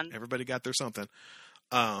least one. Everybody got their something.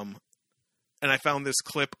 And I found this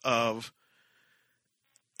clip of,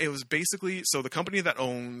 it was basically, so the company that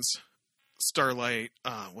owns Starlight,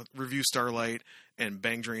 Review Starlight and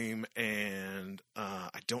Bang Dream, and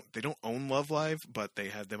they don't own Love Live, but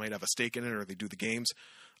they might have a stake in it, or they do the games.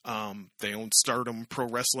 They own Stardom Pro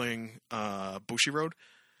Wrestling, Bushiroad.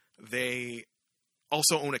 They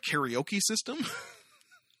also own a karaoke system.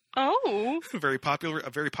 Oh, a very popular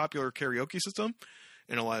karaoke system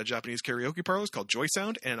in a lot of Japanese karaoke parlors called Joy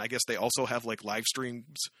Sound, and I guess they also have live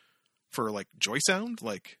streams for Joy Sound,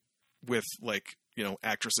 with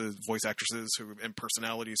actresses, voice actresses and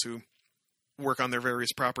personalities who work on their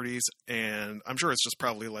various properties. And I'm sure it's just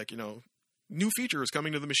probably new features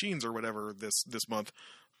coming to the machines or whatever this month.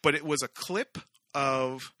 But it was a clip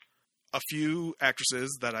of a few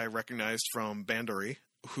actresses that I recognized from Bandori,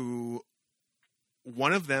 who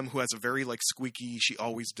one of them who has a very squeaky, she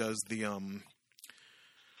always does the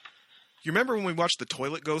you remember when we watched the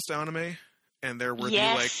Toilet Ghost anime, and there were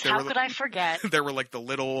yes, how could I forget? There were the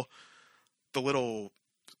little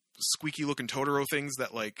squeaky looking Totoro things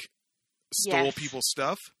that like stole Yes. people's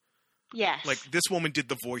stuff. Yes. Like this woman did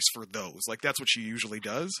the voice for those. Like that's what she usually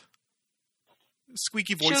does.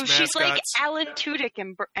 Squeaky voice So mascots. she's like Alan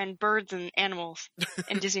Tudyk and birds and animals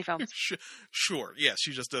in Disney films. Sure, yes,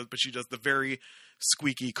 she just does, but she does the very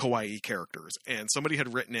squeaky kawaii characters. And somebody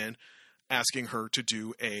had written in asking her to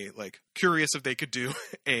do curious if they could do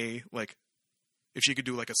if she could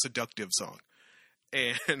do like a seductive song.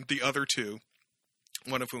 And the other two,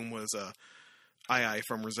 one of whom was Ai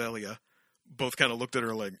from Roselia, both kind of looked at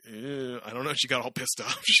her like, I don't know. She got all pissed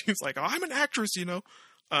off. She's like, oh, I'm an actress, you know.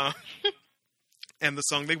 And the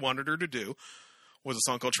song they wanted her to do was a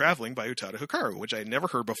song called Traveling by Utada Hikaru, which I had never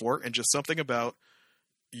heard before, and just something about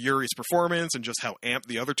Yuri's performance and just how amped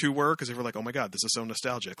the other two were, because they were like, oh my god, this is so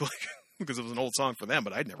nostalgic, like because it was an old song for them,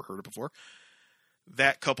 but I'd never heard it before.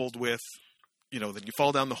 That coupled with, then you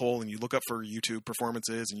fall down the hole and you look up for YouTube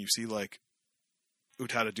performances and you see like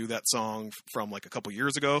Utada do that song from like a couple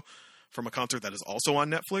years ago from a concert that is also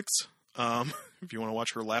on Netflix. If you want to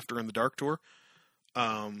watch her Laughter in the Dark tour.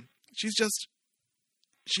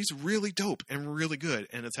 She's really dope and really good,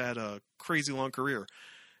 and it's had a crazy long career.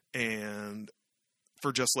 And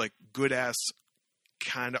for just like good ass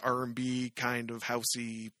kind of R&B, kind of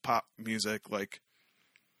housey pop music, like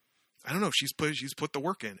I don't know, she's put the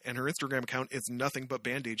work in, and her Instagram account is nothing but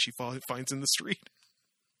Band-Aids she finds in the street.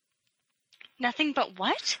 Nothing but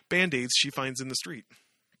what? Band-Aids she finds in the street.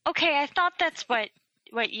 Okay, I thought that's what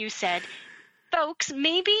you said. Folks,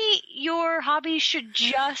 maybe your hobby should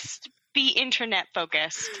just be internet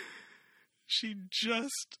focused. She has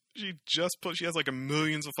like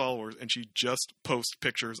millions of followers, and she just posts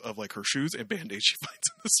pictures of like her shoes and Band-Aids she finds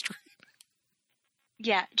in the street.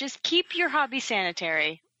 Yeah, just keep your hobby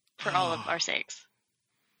sanitary for all of our sakes.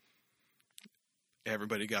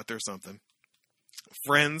 Everybody got their something.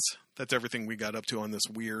 Friends, that's everything we got up to on this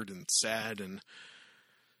weird and sad and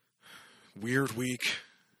weird week.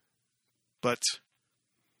 But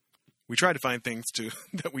we try to find things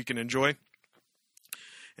that we can enjoy.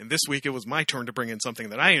 And this week it was my turn to bring in something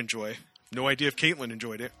that I enjoy. No idea if Caitlin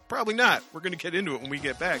enjoyed it. Probably not. We're going to get into it when we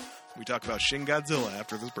get back. We talk about Shin Godzilla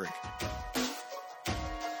after this break.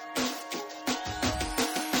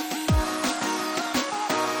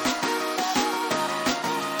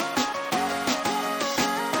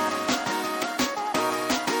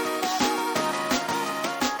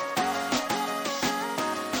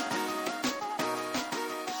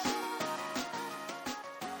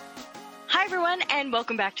 And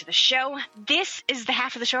welcome back to the show. This is the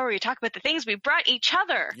half of the show where we talk about the things we brought each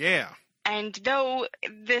other. Yeah. And though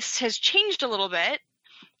this has changed a little bit,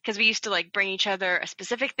 because we used to like bring each other a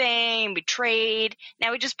specific thing, we trade,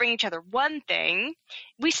 now we just bring each other one thing,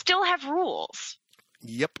 we still have rules.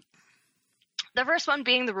 Yep. The first one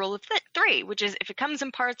being the rule of three, which is if it comes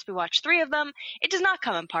in parts, we watch three of them. It does not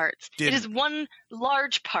come in parts. It is one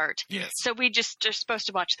large part. Yes. So we just are supposed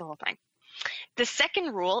to watch the whole thing. The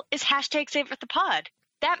second rule is #SaveItThePod.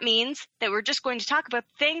 That means that we're just going to talk about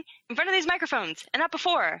the thing in front of these microphones and not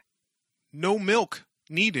before. No milk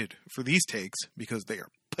needed for these takes because they are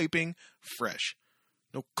piping fresh.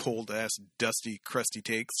 No cold ass, dusty, crusty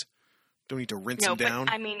takes. Don't need to rinse them down.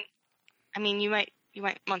 I mean, you might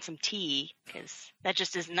want some tea because that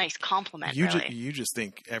just is a nice compliment. You really. just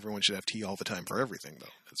think everyone should have tea all the time for everything, though.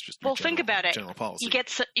 That's just think about it. General policy.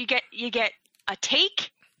 You get a take.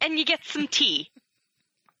 And you get some tea,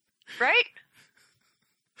 right?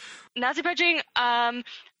 Nazi punching,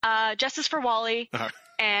 Justice for Wally,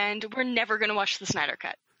 and we're never going to watch the Snyder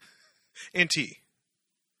Cut. And tea.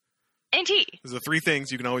 And tea. Those are the three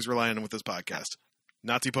things you can always rely on with this podcast.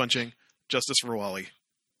 Nazi punching, Justice for Wally,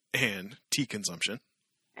 and tea consumption.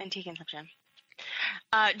 And tea consumption.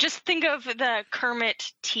 Just think of the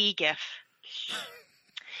Kermit tea gif.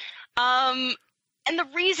 And the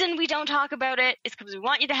reason we don't talk about it is because we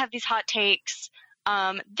want you to have these hot takes.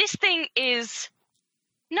 This thing is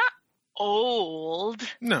not old.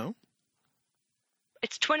 No.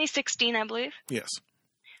 It's 2016, I believe. Yes.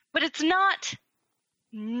 But it's not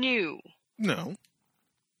new. No.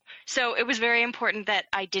 So it was very important that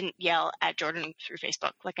I didn't yell at Jordan through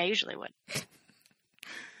Facebook like I usually would.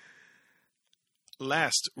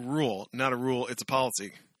 Last rule. Not a rule, it's a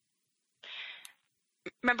policy.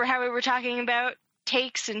 Remember how we were talking about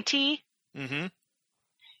takes and tea? Mm-hmm.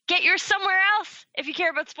 Get yours somewhere else if you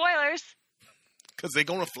care about spoilers. Because they're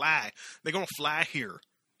going to fly. They're going to fly here.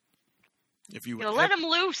 Let them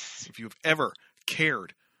loose. If you've ever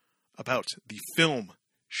cared about the film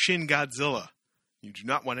Shin Godzilla, you do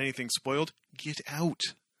not want anything spoiled, get out.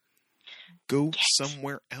 Go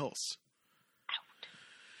somewhere else.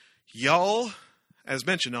 Y'all, as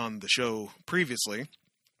mentioned on the show previously,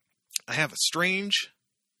 I have a strange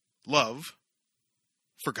love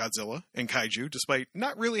for Godzilla and kaiju, despite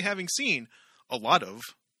not really having seen a lot of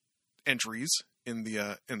entries in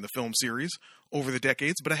the film series over the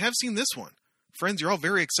decades, but I have seen this one. Friends, you're all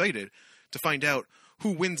very excited to find out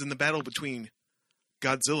who wins in the battle between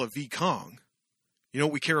Godzilla v. Kong. You know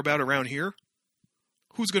what we care about around here?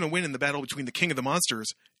 Who's going to win in the battle between the King of the Monsters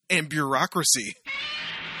and bureaucracy?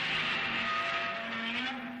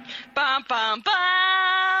 Bum, bum,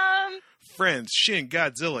 bum! Friends, Shin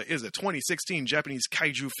Godzilla is a 2016 Japanese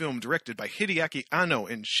kaiju film directed by Hideaki Anno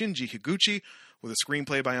and Shinji Higuchi, with a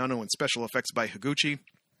screenplay by Anno and special effects by Higuchi.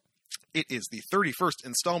 It is the 31st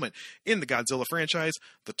installment in the Godzilla franchise,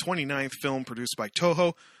 the 29th film produced by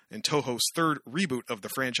Toho, and Toho's third reboot of the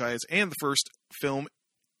franchise, and the first film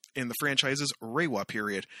in the franchise's Reiwa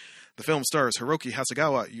period. The film stars Hiroki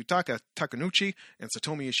Hasegawa, Yutaka Takanouchi, and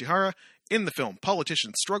Satomi Ishihara. In the film,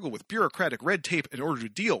 politicians struggle with bureaucratic red tape in order to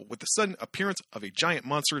deal with the sudden appearance of a giant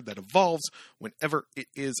monster that evolves whenever it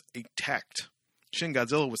is attacked. Shin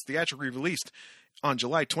Godzilla was theatrically released on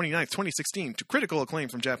July 29, 2016, to critical acclaim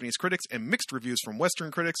from Japanese critics and mixed reviews from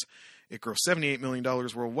Western critics. It grossed $78 million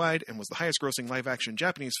worldwide and was the highest-grossing live-action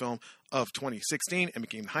Japanese film of 2016 and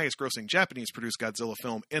became the highest-grossing Japanese-produced Godzilla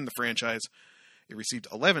film in the franchise. It received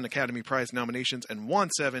 11 Academy Prize nominations and won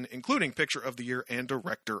 7, including Picture of the Year and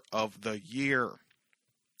Director of the Year.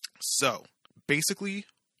 So, basically,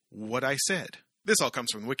 what I said. This all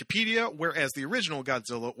comes from Wikipedia, whereas the original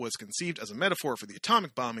Godzilla was conceived as a metaphor for the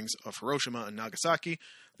atomic bombings of Hiroshima and Nagasaki,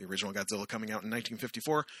 the original Godzilla coming out in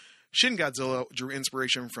 1954, Shin Godzilla drew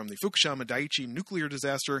inspiration from the Fukushima Daiichi nuclear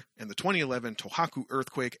disaster and the 2011 Tohoku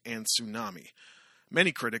earthquake and tsunami.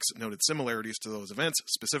 Many critics noted similarities to those events,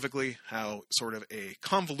 specifically how sort of a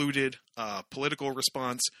convoluted political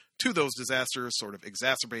response to those disasters sort of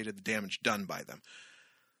exacerbated the damage done by them.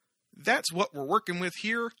 That's what we're working with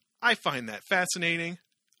here. I find that fascinating.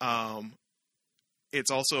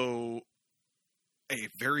 It's also a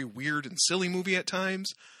very weird and silly movie at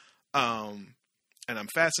times. And I'm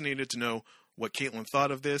fascinated to know what Caitlin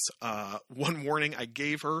thought of this. One warning I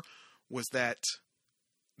gave her was that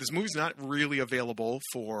this movie's not really available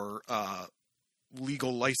for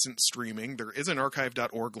legal license streaming. There is an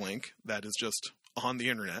archive.org link that is just on the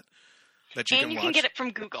internet that you can watch. And you can get it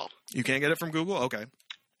from Google. You can get it from Google? Okay.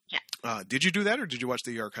 Yeah. Did you do that, or did you watch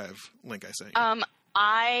the archive link I sent you?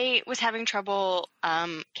 I was having trouble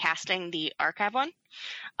casting the archive one.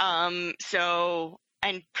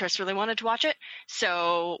 And Chris really wanted to watch it,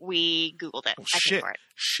 so we Googled it. Oh, shit.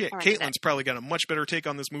 Caitlin's probably got a much better take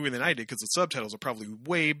on this movie than I did, because the subtitles are probably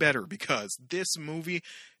way better, because this movie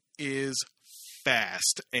is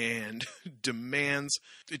fast and demands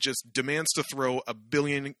to throw a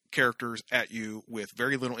billion characters at you with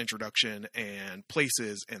very little introduction and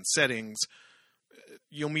places and settings.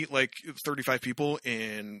 You'll meet like 35 people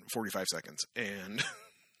in 45 seconds, and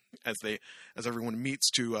as everyone meets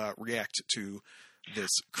to react to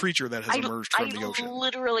this creature that has emerged from the ocean. I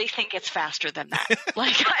literally think it's faster than that.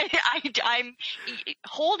 Like, I'm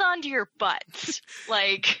hold on to your butts.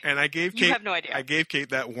 Like, and I gave you Kate, have no idea. I gave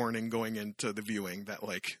Kate that warning going into the viewing that,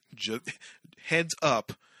 like, heads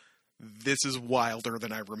up, this is wilder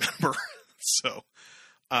than I remember. So,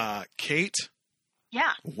 Kate.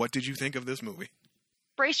 Yeah. What did you think of this movie?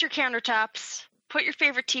 Brace your countertops. Put your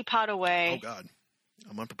favorite teapot away. Oh, God.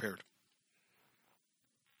 I'm unprepared.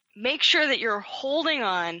 Make sure that you're holding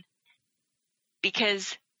on,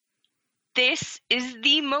 because this is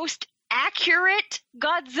the most accurate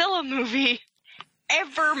Godzilla movie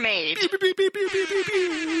ever made.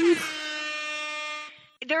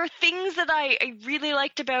 There are things that I really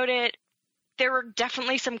liked about it. There were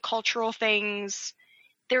definitely some cultural things.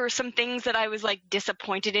 There were some things that I was like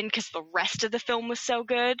disappointed in because the rest of the film was so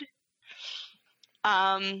good.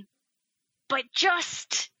 But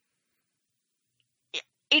just...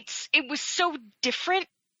 It was so different.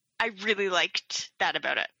 I really liked that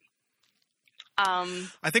about it.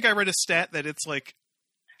 I think I read a stat that it's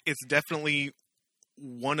definitely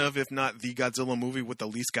one of, if not the Godzilla movie with the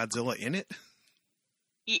least Godzilla in it.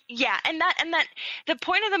 Yeah, and that the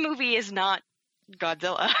point of the movie is not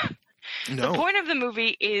Godzilla. No. The point of the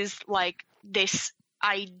movie is like this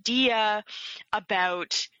idea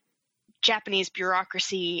about Japanese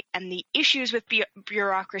bureaucracy and the issues with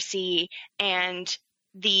bureaucracy and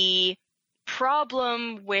the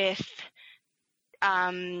problem with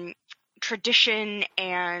tradition,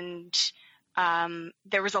 and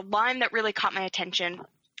there was a line that really caught my attention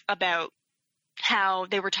about how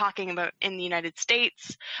they were talking about in the United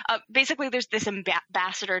States. Basically, there's this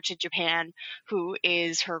ambassador to Japan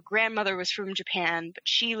her grandmother was from Japan, but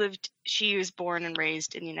she was born and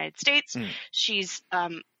raised in the United States. She's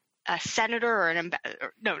senator or an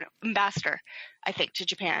ambassador, I think, to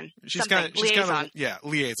Japan. She's kind of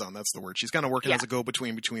liaison. That's the word. She's kind of working as a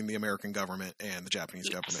go-between between the American government and the Japanese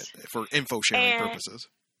government for info sharing purposes.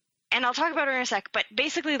 And I'll talk about her in a sec, but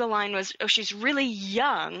basically the line was, oh, she's really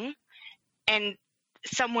young, and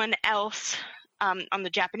someone else on the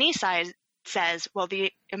Japanese side says, well,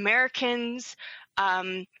 the Americans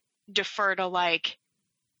defer to, like,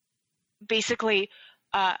 basically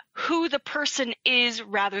who the person is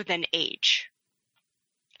rather than age.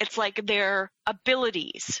 It's like their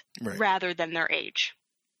abilities rather than their age.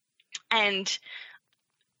 And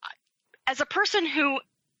as a person who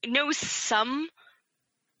knows something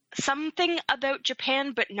about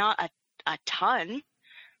Japan, but not a ton,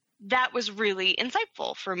 that was really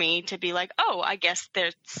insightful for me to be like, oh, I guess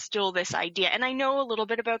there's still this idea. And I know a little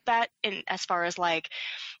bit about that in as far as, like,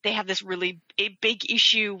 they have this really big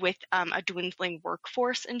issue with a dwindling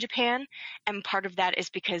workforce in Japan. And part of that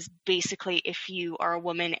is because basically if you are a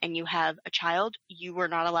woman and you have a child, you are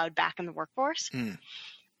not allowed back in the workforce.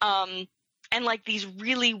 And, like, these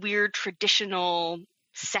really weird traditional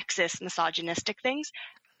sexist, misogynistic things.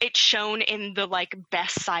 It's shown in the, like,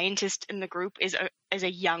 best scientist in the group is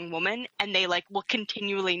a young woman, and they, like, will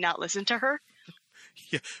continually not listen to her.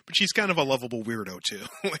 Yeah, but she's kind of a lovable weirdo too.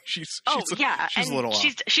 Like she's a little off.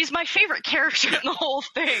 She's my favorite character in the whole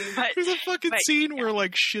thing. But there's a fucking scene where,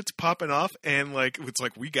 like, shit's popping off, and, like, it's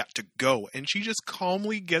like, we got to go, and she just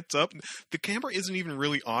calmly gets up. The camera isn't even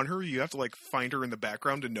really on her. You have to, like, find her in the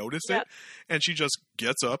background to notice it, and she just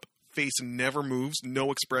gets up. Face never moves,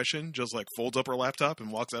 no expression, just, like, folds up her laptop and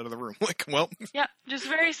walks out of the room. Like, well. Yeah, just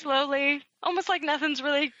very slowly, almost like nothing's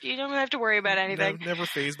really, you don't have to worry about anything. Never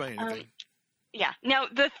fazed by anything. Yeah. Now,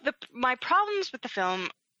 my problems with the film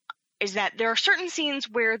is that there are certain scenes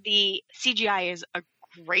where the CGI is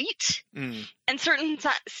great, and certain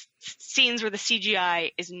scenes where the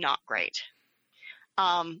CGI is not great.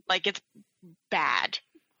 Like, it's bad.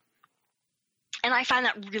 And I find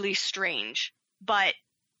that really strange, but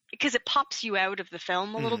because it pops you out of the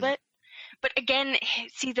film a little bit. But again,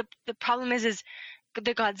 see, the problem is the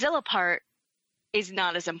Godzilla part is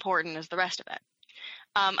not as important as the rest of it.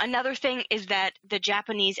 Another thing is that the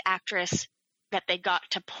Japanese actress that they got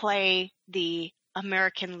to play the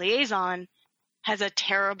American liaison has a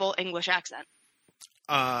terrible English accent.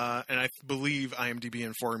 And I believe IMDb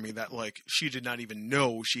informed me that, like, she did not even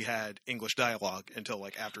know she had English dialogue until,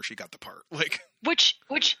 like, after she got the part. Like, which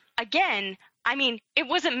again, I mean, it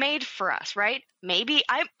wasn't made for us, right? Maybe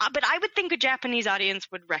but I would think a Japanese audience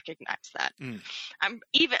would recognize that. I'm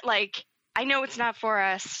even, like, I know it's not for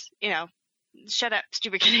us, you know, shut up,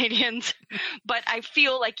 stupid Canadians. But I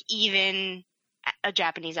feel like even a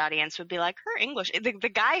Japanese audience would be like, her English, the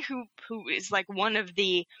guy who is, like, one of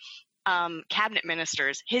the cabinet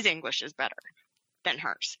ministers, his English is better than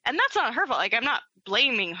hers. And that's not her fault. Like, I'm not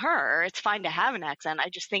blaming her. It's fine to have an accent. I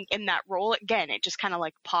just think in that role, again, it just kind of,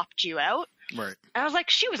 like, popped you out. Right. And I was like,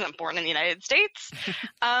 she wasn't born in the United States.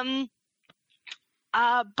 But,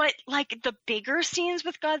 like, the bigger scenes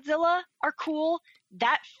with Godzilla are cool.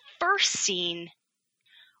 That first scene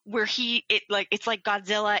where it's like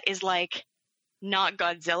Godzilla is, like, not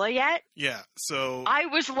Godzilla yet. Yeah, so I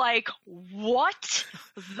was like, what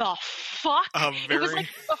the fuck? It was like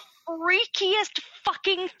the freakiest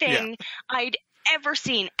fucking thing I'd ever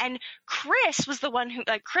seen. And Chris was the one who,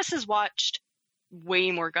 like, Chris has watched way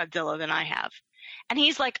more Godzilla than I have. And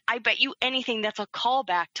he's like, I bet you anything that's a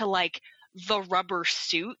callback to, like, the rubber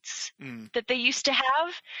suits that they used to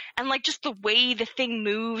have. And, like, just the way the thing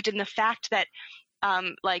moved and the fact that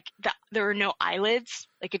there are no eyelids.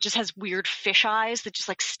 Like, it just has weird fish eyes that just,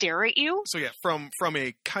 like, stare at you. So yeah, from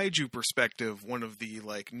a kaiju perspective, one of the,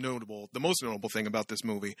 like, the most notable thing about this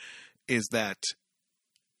movie is that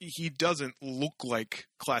he doesn't look like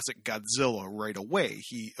classic Godzilla right away.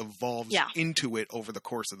 He evolves into it over the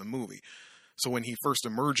course of the movie. So when he first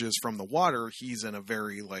emerges from the water, he's in a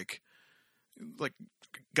very, like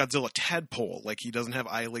Godzilla tadpole. Like, he doesn't have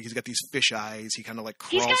eyelids. He's got these fish eyes. He kind of, like,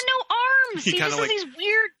 crawls. He's got no arms. He just has these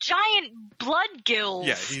weird giant blood gills.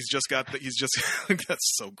 Yeah,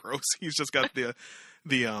 that's so gross. He's just got the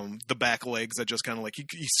back legs that just kind of, like,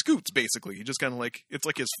 he scoots, basically. He just kind of, like, it's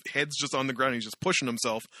like his head's just on the ground. He's just pushing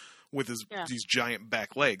himself with these giant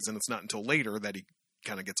back legs. And it's not until later that he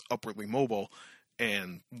kind of gets upwardly mobile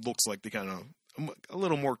and looks like the kind of a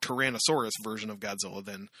little more Tyrannosaurus version of Godzilla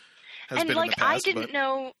than has been in the past. I didn't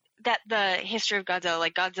know that the history of Godzilla,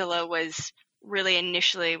 like, Godzilla was really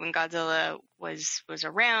initially, when Godzilla was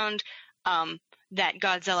around, that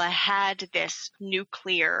Godzilla had this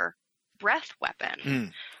nuclear breath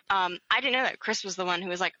weapon. I didn't know that. Chris was the one who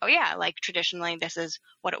was like, oh yeah, like traditionally this is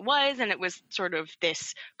what it was. And it was sort of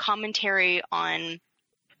this commentary on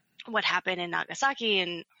what happened in Nagasaki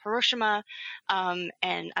and Hiroshima. And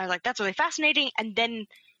I was like, that's really fascinating. And then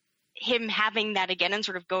him having that again and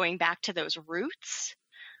sort of going back to those roots.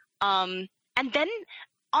 And then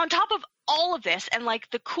on top of all of this and like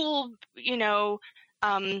the cool,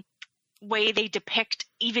 way they depict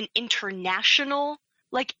even international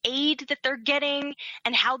like aid that they're getting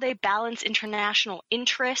and how they balance international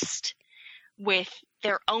interest with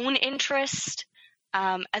their own interest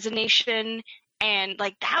as a nation. And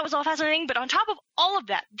like that was all fascinating. But on top of all of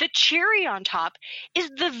that, the cherry on top is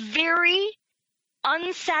the very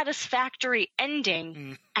unsatisfactory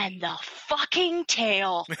ending and the fucking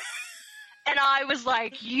tail. And I was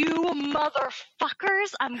like, you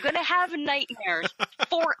motherfuckers, I'm going to have nightmares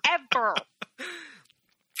forever.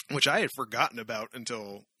 Which I had forgotten about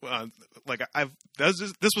until,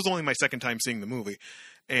 this was only my second time seeing the movie.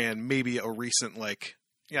 And maybe a recent, I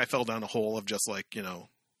fell down a hole of just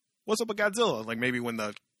what's up with Godzilla? Like maybe when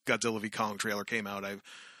the Godzilla v. Kong trailer came out, I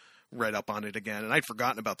read up on it again. And I'd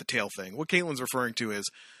forgotten about the tail thing. What Caitlin's referring to is,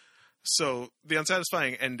 so the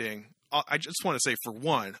unsatisfying ending, I just want to say, for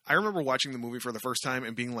one, I remember watching the movie for the first time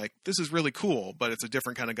and being like, this is really cool, but it's a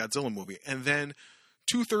different kind of Godzilla movie. And then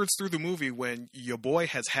 2/3 through the movie, when your boy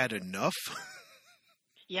has had enough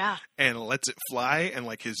yeah, and lets it fly and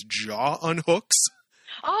his jaw unhooks.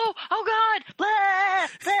 Oh God. Blah,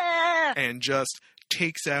 blah. And just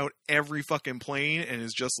takes out every fucking plane and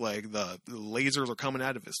is just like the lasers are coming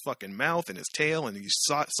out of his fucking mouth and his tail and he's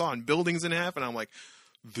sawing buildings in half. And I'm like,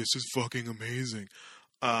 this is fucking amazing.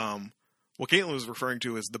 What Caitlin was referring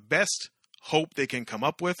to is the best hope they can come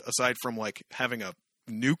up with, aside from having a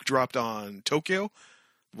nuke dropped on Tokyo,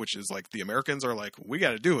 which is the Americans are like, we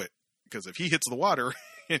got to do it because if he hits the water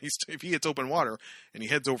and if he hits open water and he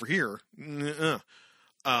heads over here,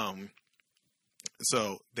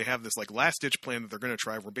 so they have this last ditch plan that they're going to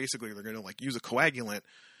try, where basically they're going to use a coagulant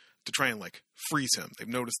to try and freeze him. They've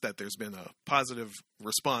noticed that there's been a positive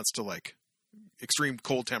response to extreme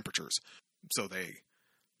cold temperatures, so they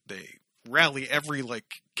rally every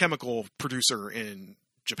chemical producer in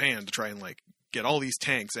Japan to try and get all these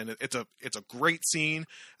tanks. And it's a great scene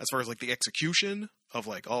as far as the execution of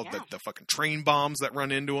all the fucking train bombs that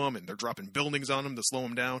run into them and they're dropping buildings on them to slow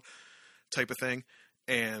them down type of thing.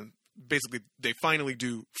 And basically they finally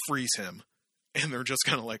do freeze him and they're just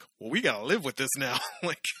kind of like, well, we gotta live with this now.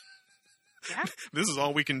 Yeah. This is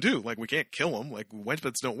all we can do. We can't kill him.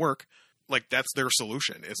 Weapons don't work. That's their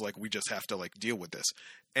solution is we just have to deal with this.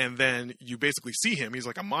 And then you basically see him. He's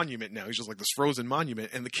a monument now. He's just this frozen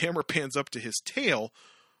monument. And the camera pans up to his tail,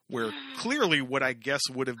 where clearly what I guess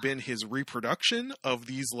would have been his reproduction of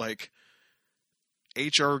these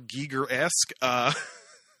H.R. Giger-esque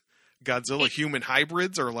Godzilla human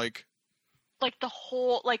hybrids are the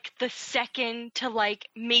whole, the second to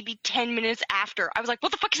maybe 10 minutes after. I was like,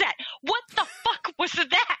 what the fuck is that? What the fuck was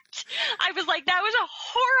that? I was like, that was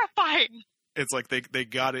horrifying. It's they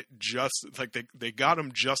got it just they got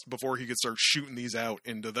him just before he could start shooting these out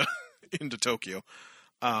into Tokyo.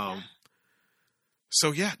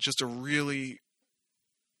 So yeah, just a really,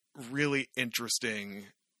 really interesting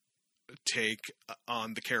take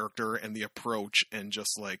on the character and the approach, and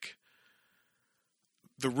just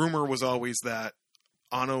the rumor was always that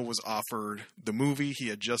Anno was offered the movie. He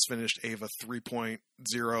had just finished Eva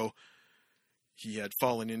 3.0. He had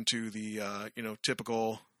fallen into the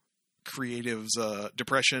typical creative's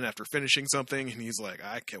depression after finishing something, and he's like,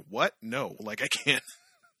 I can't, what? No,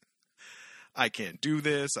 I can't do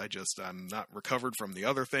this. I'm not recovered from the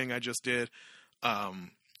other thing I just did.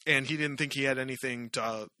 And he didn't think he had anything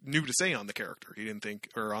new to say on the character. He didn't think,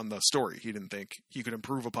 or on the story, he didn't think he could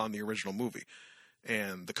improve upon the original movie.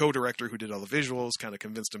 And the co-director who did all the visuals kind of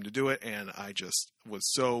convinced him to do it. And I just was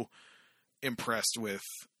so impressed with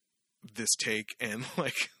this take and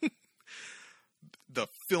the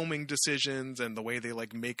filming decisions and the way they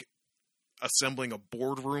make assembling a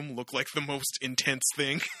boardroom look like the most intense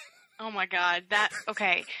thing. Oh my God.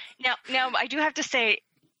 Okay. Now I do have to say,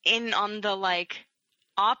 on the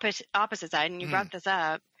opposite side, and you brought this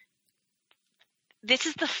up, this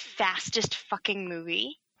is the fastest fucking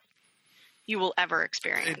movie you will ever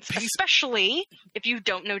experience, especially if you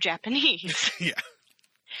don't know Japanese. Yeah.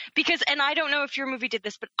 Because, and I don't know if your movie did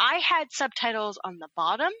this, but I had subtitles on the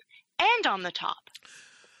bottom and on the top.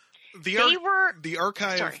 The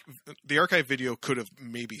archive video could have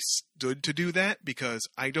maybe stood to do that, because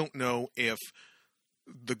I don't know if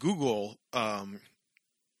the Google,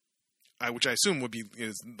 which I assume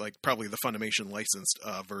is probably the Funimation licensed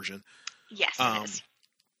version. Yes, it is.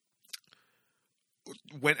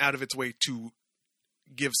 went out of its way to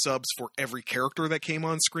give subs for every character that came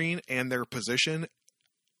on screen and their position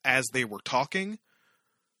as they were talking.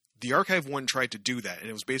 The Archive one tried to do that, and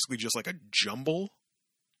it was basically just like a jumble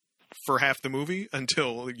for half the movie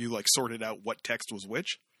until you like sorted out what text was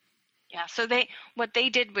which. Yeah, so what they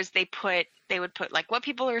did was they would put like what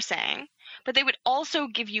people are saying, but they would also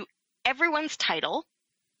give you everyone's title.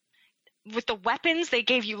 With the weapons, they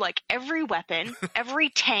gave you like every weapon, every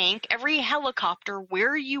tank, every helicopter,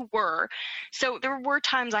 where you were. So there were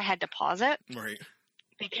times I had to pause it. Right.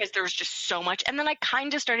 Because there was just so much. And then I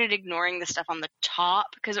kind of started ignoring the stuff on the top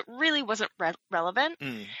because it really wasn't relevant.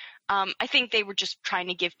 I think they were just trying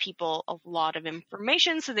to give people a lot of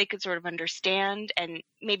information so they could sort of understand and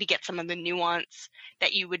maybe get some of the nuance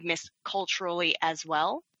that you would miss culturally as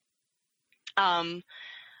well.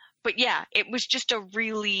 But yeah, it was just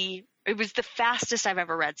it was the fastest I've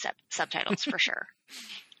ever read subtitles for sure.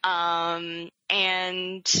 And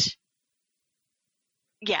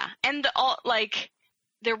yeah, and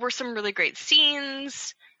there were some really great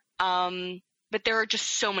scenes, but there are just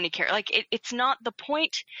so many characters. Like it's not the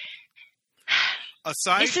point.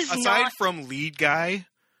 Aside from lead guy,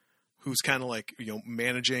 who's kind of like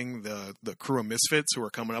managing the crew of misfits who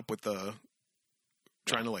are coming up with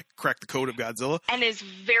trying to like crack the code of Godzilla, and is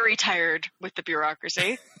very tired with the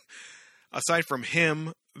bureaucracy. Aside from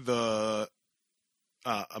him, the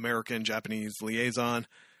American-Japanese liaison,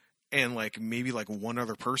 and like maybe like one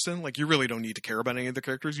other person, like you really don't need to care about any of the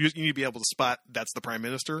characters. You need to be able to spot that's the prime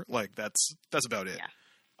minister. Like that's about it.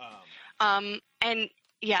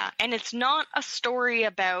 Yeah. And it's not a story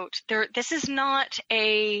about this is not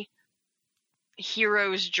a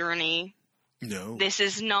hero's journey. No. This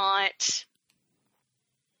is not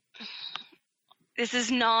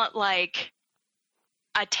like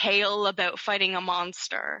a tale about fighting a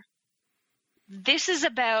monster. This is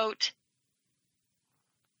about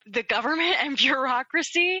the government and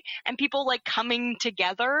bureaucracy and people like coming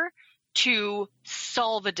together to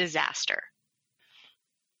solve a disaster.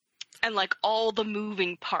 And like all the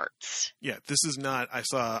moving parts. Yeah, this is not, I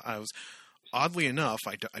was, oddly enough,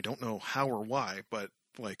 I don't know how or why, but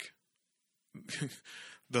like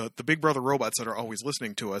the Big Brother robots that are always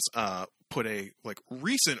listening to us put a like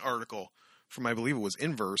recent article from, I believe it was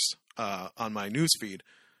Inverse, on my news feed,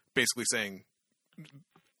 basically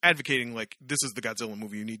advocating like this is the Godzilla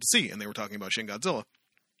movie you need to see, and they were talking about Shin Godzilla.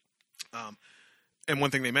 And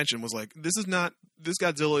one thing they mentioned was like this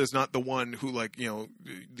Godzilla is not the one who like the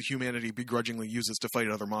humanity begrudgingly uses to fight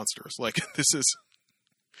other monsters. Like this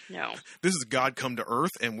is God come to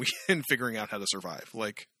Earth and figuring out how to survive.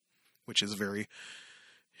 Like, which is a very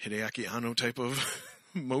Hideaki Anno type of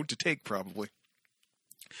mode to take, probably.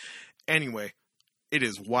 Anyway, it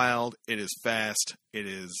is wild. It is fast.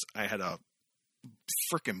 I had a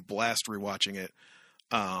freaking blast rewatching it.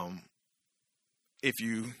 If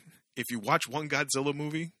you watch one Godzilla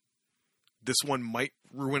movie, this one might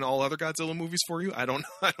ruin all other Godzilla movies for you. I don't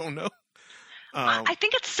know. I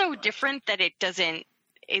think it's so different that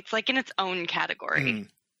it's like in its own category. Mm.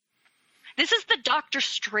 This is the Doctor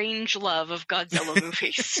Strangelove of Godzilla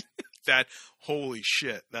movies. Holy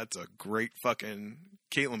shit. That's a great fucking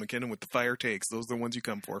Caitlin McKinnon with the fire takes. Those are the ones you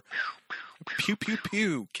come for. Pew, pew,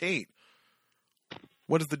 pew. Kate.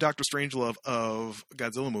 What is the Doctor Strangelove of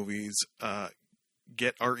Godzilla movies?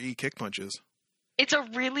 Get RE kick punches. It's a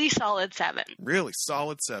really solid 7. Really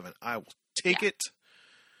solid 7. I will take it.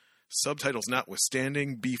 Subtitles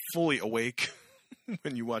notwithstanding, be fully awake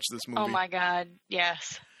when you watch this movie. Oh my god,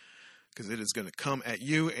 yes. Because it is going to come at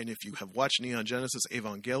you, and if you have watched Neon Genesis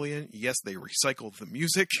Evangelion, yes, they recycled the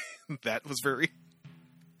music. That was very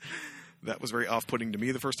off-putting to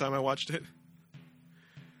me the first time I watched it.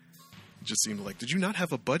 It just seemed like, did you not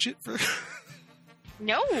have a budget for...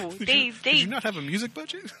 No, did you not have a music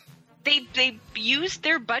budget? They used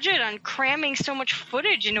their budget on cramming so much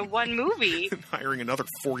footage into one movie. And hiring another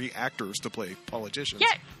 40 actors to play politicians.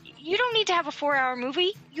 Yeah, you don't need to have a 4-hour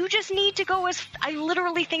movie. You just need to go I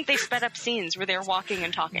literally think they sped up scenes where they're walking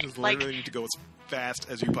and talking. You just literally need to go as fast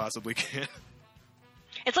as you possibly can.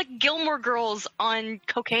 It's like Gilmore Girls on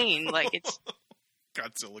cocaine. Like it's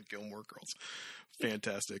Godzilla Gilmore Girls.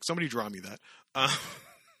 Fantastic. Somebody draw me that. I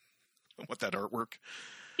want that artwork.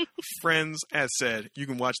 Friends, as said, you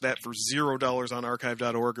can watch that for $0 on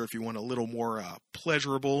archive.org, or if you want a little more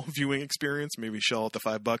pleasurable viewing experience, maybe shell out the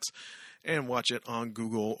 $5 and watch it on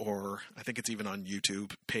Google, or I think it's even on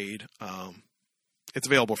YouTube, paid. It's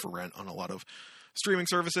available for rent on a lot of streaming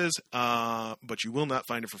services, but you will not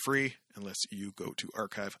find it for free unless you go to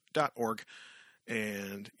archive.org.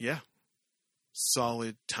 And yeah,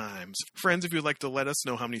 solid times. Friends, if you'd like to let us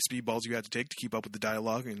know how many speedballs you had to take to keep up with the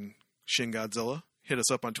dialogue in Shin Godzilla, Hit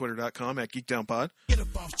us up on twitter.com at geekdownpod.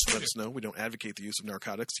 Let us know. We don't advocate the use of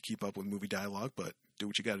narcotics to keep up with movie dialogue, but do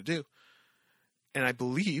what you got to do. And I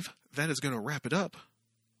believe that is going to wrap it up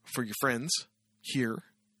for your friends here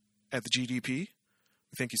at the GDP.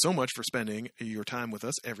 Thank you so much for spending your time with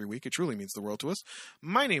us every week. It truly means the world to us.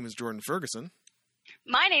 My name is Jordan Ferguson.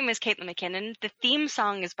 My name is Caitlin McKinnon. The theme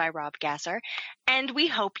song is by Rob Gasser. And we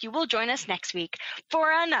hope you will join us next week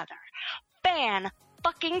for another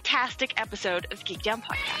fan-fucking-tastic episode of Geek Down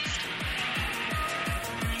Podcast.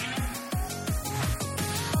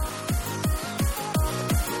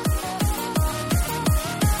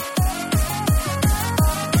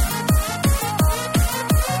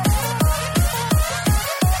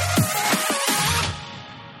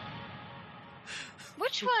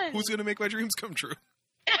 Which one? Who's going to make my dreams come true?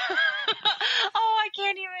 I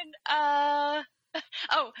can't even.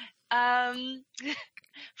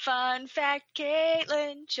 Fun fact,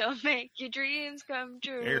 Caitlin, she'll make your dreams come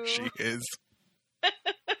true. There she is.